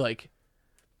 they're always like,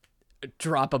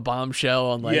 drop a bombshell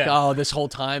on like, oh, this whole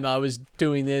time I was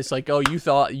doing this. Like, oh, you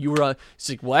thought you were on. It's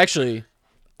like, well, actually,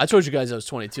 I told you guys I was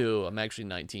 22. I'm actually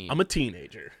 19. I'm a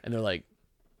teenager. And they're like,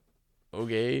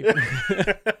 okay.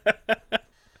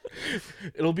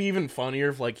 It'll be even funnier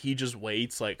if like he just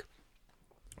waits like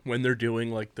when they're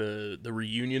doing like the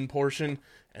reunion portion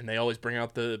and they always bring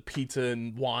out the pizza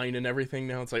and wine and everything.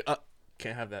 Now it's like,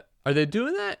 can't have that. Are they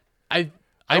doing that? I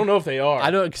don't know if they are.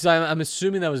 I don't, because I'm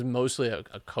assuming that was mostly a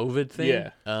COVID thing.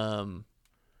 Yeah.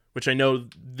 Which I know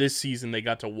this season they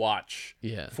got to watch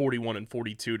 41 and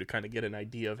 42 to kind of get an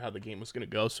idea of how the game was going to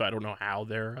go. So I don't know how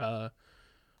they're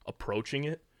approaching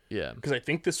it. Yeah. Because I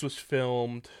think this was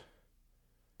filmed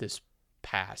this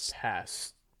past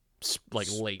like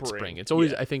late spring. It's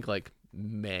always I think like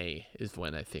May is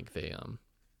when I think they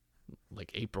like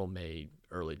April, May,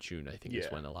 early June I think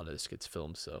is when a lot of this gets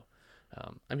filmed. So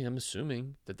I mean I'm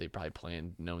assuming that they probably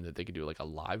planned knowing that they could do like a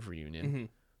live reunion.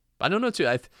 But I don't know too.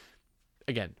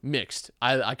 Again, mixed.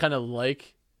 I kind of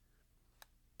like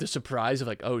the surprise of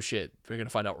like, oh shit, we're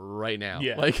gonna find out right now.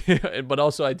 Yeah. Like, but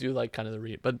also I do like kind of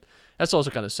but that's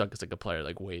also kind of suck as like a player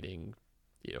like waiting,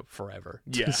 you know, forever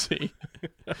to see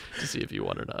if you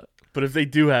won or not. But if they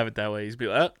do have it that way, he's be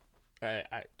like, I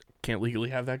can't legally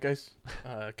have that, guys.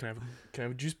 Can I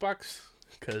have a juice box?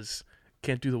 Because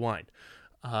can't do the wine.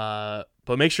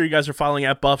 But make sure you guys are following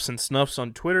at Buffs and Snuffs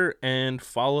on Twitter and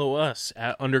follow us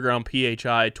at Underground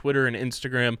PHI, Twitter and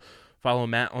Instagram. Follow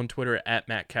Matt on Twitter at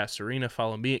Matt Castorina.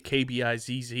 Follow me at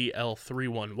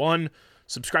KBIZZL311.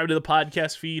 Subscribe to the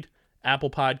podcast feed, Apple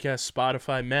Podcasts,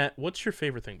 Spotify. Matt, what's your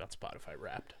favorite thing about Spotify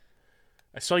Wrapped?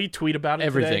 I saw you tweet about it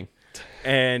Everything. today,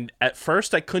 and at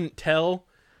first I couldn't tell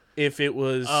if it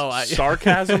was I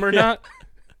sarcasm or not.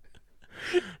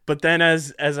 But then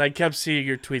as I kept seeing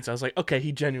your tweets, I was like, okay,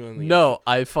 he genuinely No,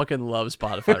 I fucking love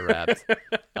Spotify Wrapped.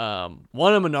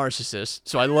 One, I'm a narcissist,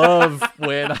 so I love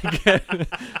when I get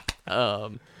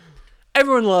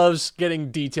everyone loves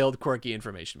getting detailed, quirky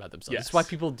information about themselves. Yes. That's why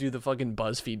people do the fucking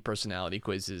BuzzFeed personality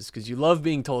quizzes, because you love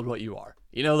being told what you are.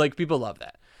 You know, like people love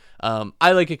that.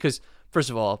 I like it because, first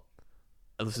of all,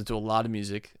 I listen to a lot of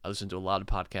music. I listen to a lot of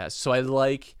podcasts. So I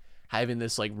like having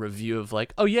this like review of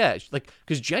like, oh yeah, like,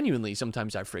 because genuinely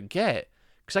sometimes I forget,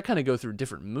 because I kind of go through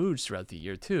different moods throughout the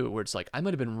year too, where it's like I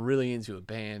might have been really into a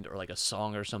band or like a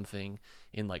song or something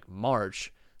in like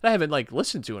March that I haven't like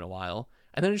listened to in a while,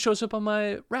 and then it shows up on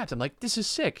my Wrapped. I'm like, this is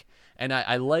sick, and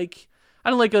I don't like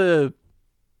the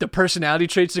personality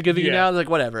traits they're giving you now. Like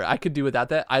whatever, I could do without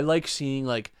that. I like seeing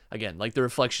like, again, like the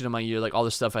reflection of my year, like all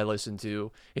the stuff I listen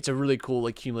to. It's a really cool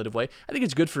like cumulative way. I think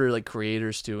it's good for like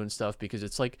creators too and stuff, because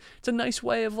it's like it's a nice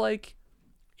way of like,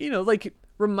 you know, like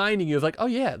reminding you of like, oh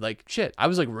yeah, like shit, I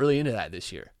was like really into that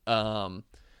this year. And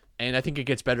I think it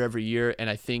gets better every year. And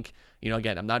I think, you know,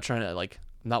 again, I'm not trying to like,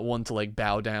 I'm not one to like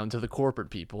bow down to the corporate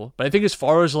people, but I think as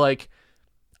far as like,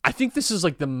 I think this is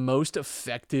like the most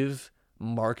effective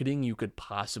marketing you could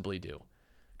possibly do,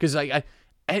 because like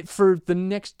for the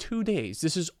next 2 days,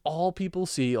 this is all people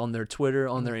see on their Twitter,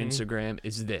 on their Instagram,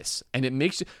 is this. And it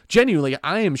makes, genuinely,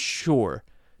 I am sure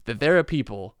that there are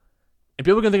people, and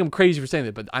people are going to think I'm crazy for saying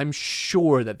that, but I'm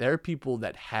sure that there are people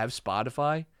that have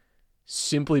Spotify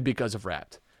simply because of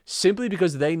Wrapped. Simply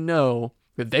because they know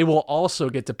that they will also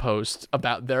get to post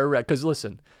about their because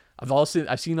listen,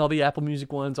 I've seen all the Apple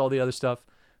Music ones, all the other stuff.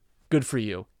 good for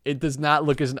you. It does not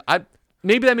look as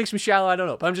maybe that makes me shallow. I don't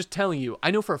know, but I'm just telling you.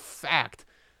 I know for a fact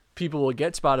people will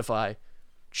get Spotify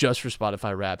just for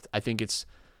Spotify Wrapped. I think it's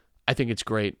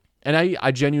great, and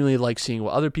I genuinely like seeing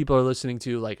what other people are listening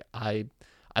to. Like I've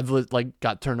like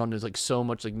got turned on to like so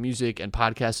much like music and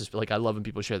podcasts. Like I love when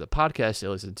people share the podcasts they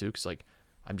listen to, because like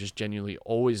I'm just genuinely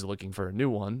always looking for a new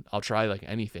one. I'll try like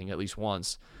anything at least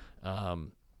once.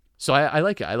 So I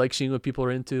like it. I like seeing what people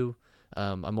are into.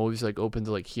 I'm always like open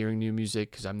to like hearing new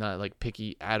music because I'm not like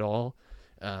picky at all.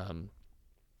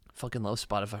 Fucking love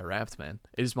Spotify Wrapped, man.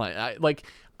 It is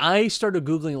I started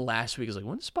Googling last week. I was like,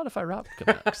 when does Spotify Wrapped come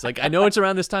out? 'Cause, like I know it's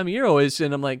around this time of year always,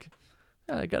 and I'm like,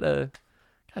 I gotta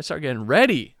start getting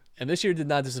ready. And this year did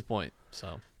not disappoint.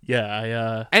 So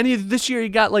Yeah, this year he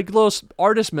got like little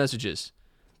artist messages.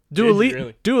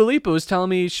 Really? Dua Lipa was telling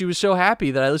me she was so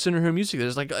happy that I listened to her music.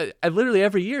 There's like I literally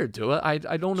every year, Dua. I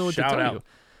don't know what Shout to tell out. you.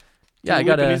 Yeah,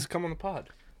 Dua Lipa needs to come on the pod.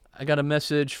 I got a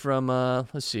message from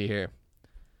let's see here.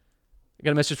 I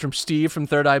got a message from Steve from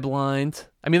Third Eye Blind.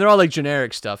 I mean, they're all like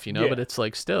generic stuff, you know, Yeah. but it's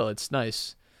like still, it's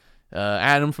nice.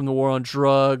 Adam from The War on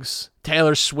Drugs.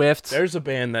 Taylor Swift. There's a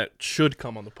band that should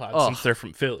come on the pod Oh. since they're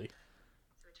from Philly.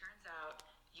 So it turns out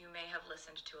you may have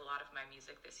listened to a lot of my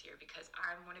music this year because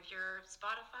I'm one of your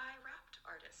Spotify Wrapped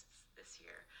artists this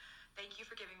year. Thank you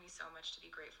for giving me so much to be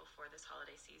grateful for this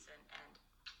holiday season, and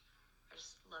I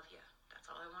just love you. That's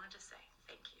all I wanted to say.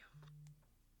 Thank you.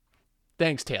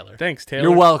 Thanks, Taylor. Thanks, Taylor.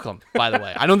 You're welcome. By the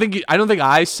way, I don't think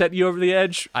I set you over the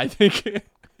edge. I think,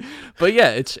 but yeah,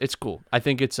 it's cool. I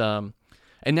think it's and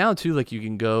now too, like you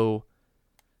can go,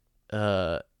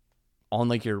 on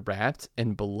like your Wrapped,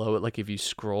 and below it, like if you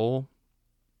scroll,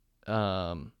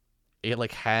 it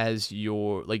like has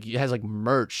your it has like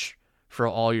merch for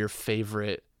all your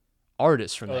favorite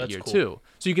artists from that that's year cool. too.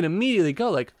 So you can immediately go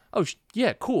like, oh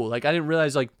yeah, cool. Like I didn't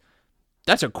realize like.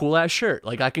 That's a cool ass shirt.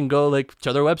 Like I can go like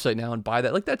to their website now and buy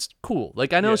that. Like that's cool.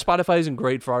 Like I know Yeah. Spotify isn't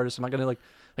great for artists. I'm not gonna like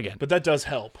again. But that does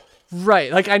help.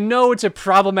 Right. Like I know it's a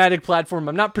problematic platform.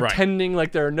 I'm not Right. pretending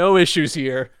like there are no issues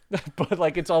here. But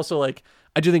like it's also like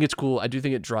I do think it's cool. I do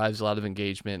think it drives a lot of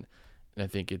engagement. And I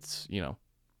think it's, you know,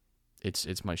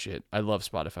 it's my shit. I love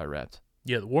Spotify Wrapped.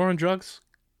 Yeah, the War on Drugs,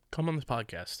 come on this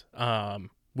podcast.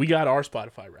 We got our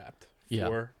Spotify Wrapped Yeah.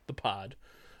 for the pod.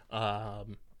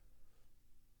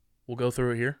 We'll go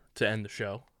through it here to end the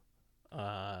show.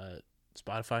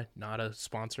 Spotify, not a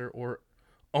sponsor or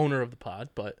owner of the pod,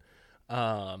 but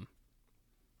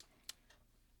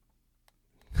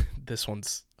this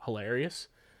one's hilarious.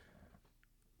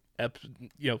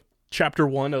 Chapter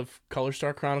 1 of Color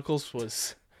Star Chronicles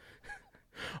was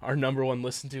our number one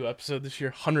listened to episode this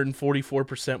year.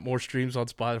 144% more streams on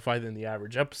Spotify than the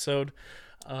average episode.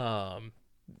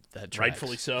 That tracks.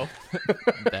 Rightfully so.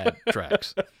 That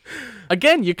tracks.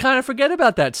 Again, you kind of forget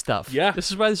about that stuff. Yeah.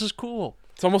 This is why this is cool.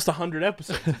 It's almost 100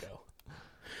 episodes ago.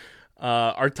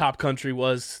 Our top country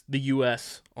was the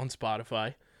U.S. on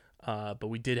Spotify, but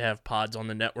we did have pods on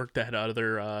the network that had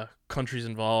other countries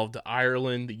involved.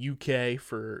 Ireland, the U.K.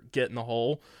 for Get in the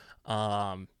Hole.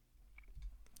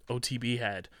 OTB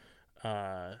had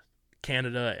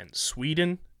Canada and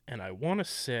Sweden, and I want to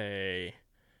say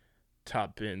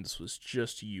Top Bins was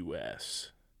just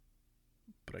U.S.,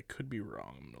 but I could be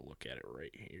wrong. I'm going to look at it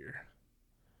right here.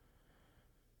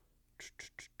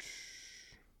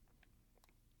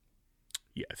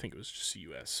 Yeah, I think it was just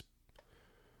U.S.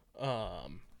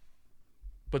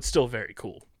 But still very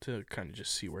cool to kind of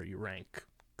just see where you rank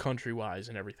country-wise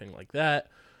and everything like that.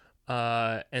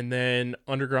 And then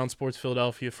Underground Sports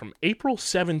Philadelphia from April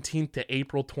 17th to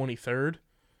April 23rd,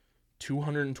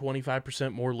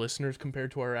 225% more listeners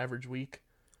compared to our average week.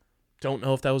 Don't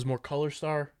know if that was more Color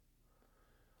Star.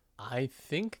 I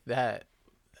think that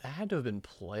had to have been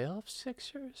playoff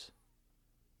Sixers.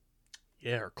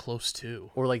 Yeah, or close to.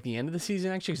 Or like the end of the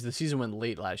season, actually, because the season went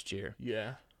late last year. Yeah.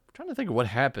 I'm trying to think of what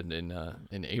happened in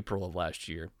April of last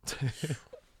year.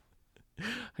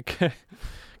 I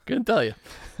couldn't tell you.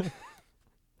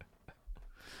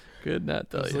 Could not It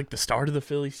tell was you. like the start of the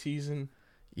Philly season.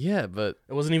 Yeah, but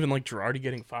It wasn't even like Girardi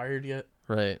getting fired yet.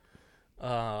 right.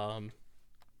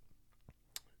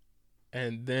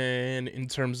 And then in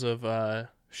terms of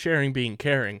sharing being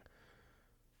caring,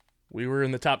 we were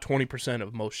in the top 20%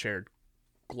 of most shared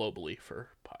globally for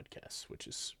podcasts, which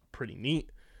is pretty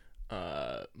neat.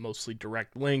 Mostly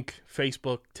direct link,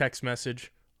 Facebook, text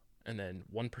message, and then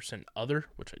 1% other,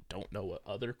 which I don't know what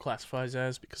other classifies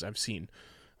as because I've seen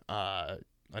a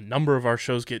number of our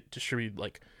shows get distributed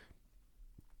like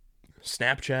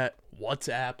Snapchat,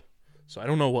 WhatsApp. So I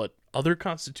don't know what other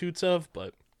constitutes of,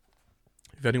 but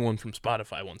if anyone from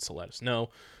Spotify wants to let us know.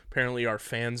 Apparently our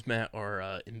fans, Matt,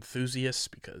 are enthusiasts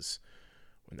because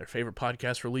When their favorite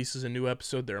podcast releases a new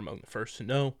episode, they're among the first to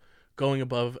know, going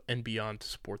above and beyond to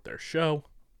support their show.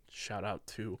 Shout out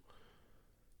to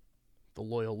the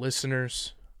loyal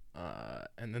listeners.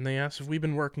 And then they asked if we've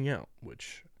been working out,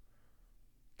 which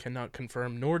cannot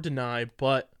confirm nor deny,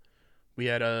 but we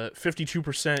had a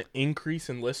 52% increase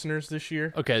in listeners this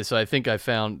year. Okay, so I think I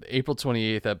found April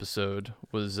 28th episode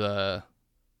was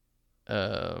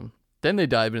then they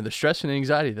dive into the stress and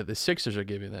anxiety that the Sixers are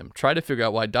giving them. Try to figure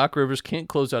out why Doc Rivers can't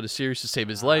close out a series to save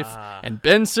his life, and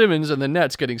Ben Simmons and the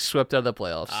Nets getting swept out of the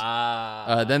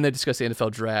playoffs. Then they discuss the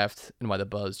NFL draft and why the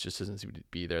buzz just isn't seem to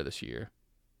be there this year.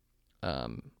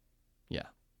 Yeah.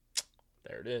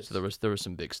 There it is. So there was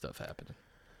some big stuff happening.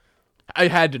 I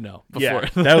had to know before.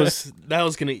 Yeah, that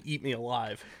was gonna eat me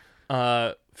alive.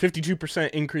 52%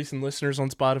 increase in listeners on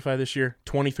Spotify this year,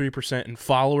 23% in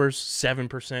followers,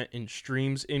 7% in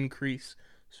streams increase.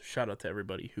 So shout out to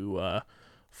everybody who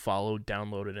followed,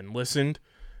 downloaded, and listened.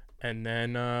 And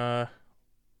then the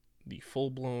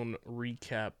full-blown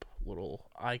recap little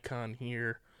icon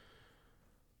here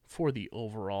for the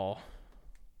overall.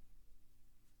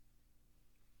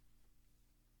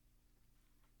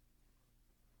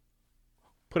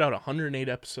 Put out 108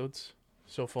 episodes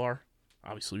so far.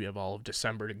 Obviously, we have all of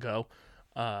December to go.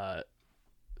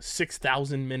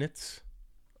 6,000 minutes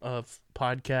of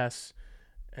podcasts.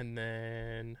 And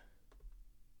then...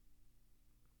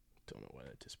 Don't know why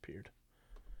that disappeared.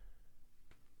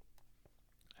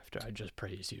 After I just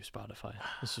praised you, Spotify.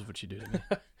 This is what you do to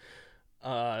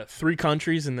me. 3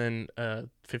 countries and then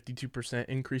 52%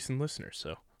 increase in listeners.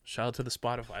 So shout out to the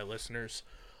Spotify listeners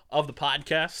of the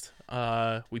podcast.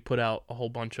 We put out a whole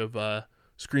bunch of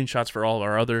screenshots for all of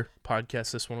our other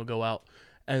podcasts. This one will go out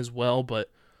as well.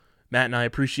 But Matt and I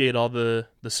appreciate all the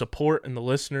support and the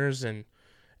listeners and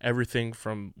everything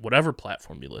from whatever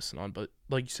platform you listen on. But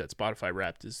like you said, Spotify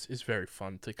Wrapped is very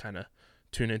fun to kind of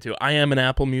tune into. I am an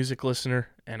Apple Music listener,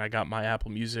 and I got my Apple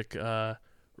Music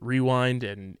Rewind,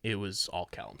 and it was all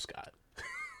Callum Scott.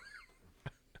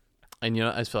 And you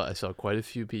know, I saw quite a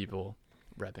few people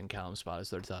repping Callum Scott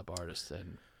as their top artist,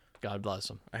 and God bless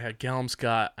them. I had Callum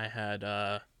Scott. I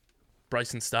had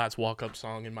Bryson Stott's walk-up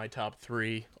song in my top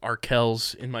 3.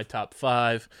 Arkell's in my top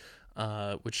 5,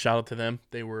 which shout out to them.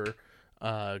 They were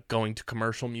going to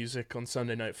commercial music on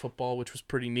Sunday Night Football, which was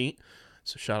pretty neat.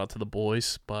 So shout out to the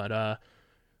boys. But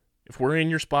if we're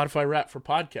in your Spotify Wrap for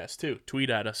podcasts too,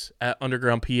 tweet at us at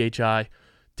UndergroundPHI.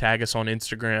 Tag us on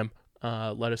Instagram.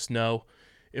 Let us know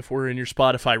if we're in your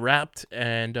Spotify Wrapped,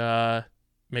 and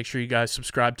make sure you guys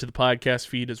subscribe to the podcast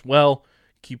feed as well.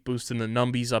 Keep boosting the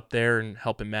numbies up there and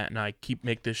helping Matt and I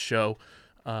make this show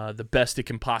the best it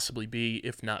can possibly be,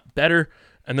 if not better.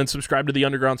 And then subscribe to the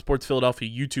Underground Sports Philadelphia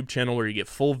YouTube channel, where you get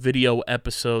full video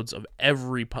episodes of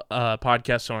every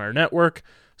podcast on our network.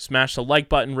 Smash the like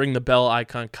button, ring the bell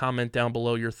icon, comment down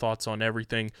below your thoughts on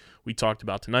everything we talked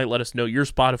about tonight. Let us know your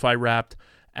Spotify Wrapped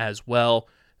as well.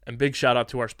 And big shout out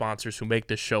to our sponsors who make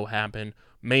this show happen.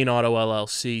 Main Auto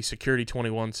LLC, Security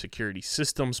 21 Security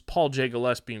Systems, Paul J.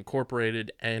 Gillespie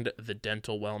Incorporated, and the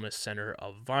Dental Wellness Center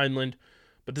of Vineland.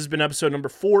 But this has been episode number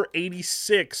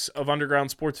 486 of Underground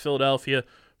Sports Philadelphia.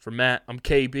 For Matt, I'm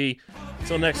KB.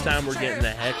 Until next time, we're getting the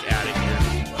heck out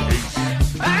of here.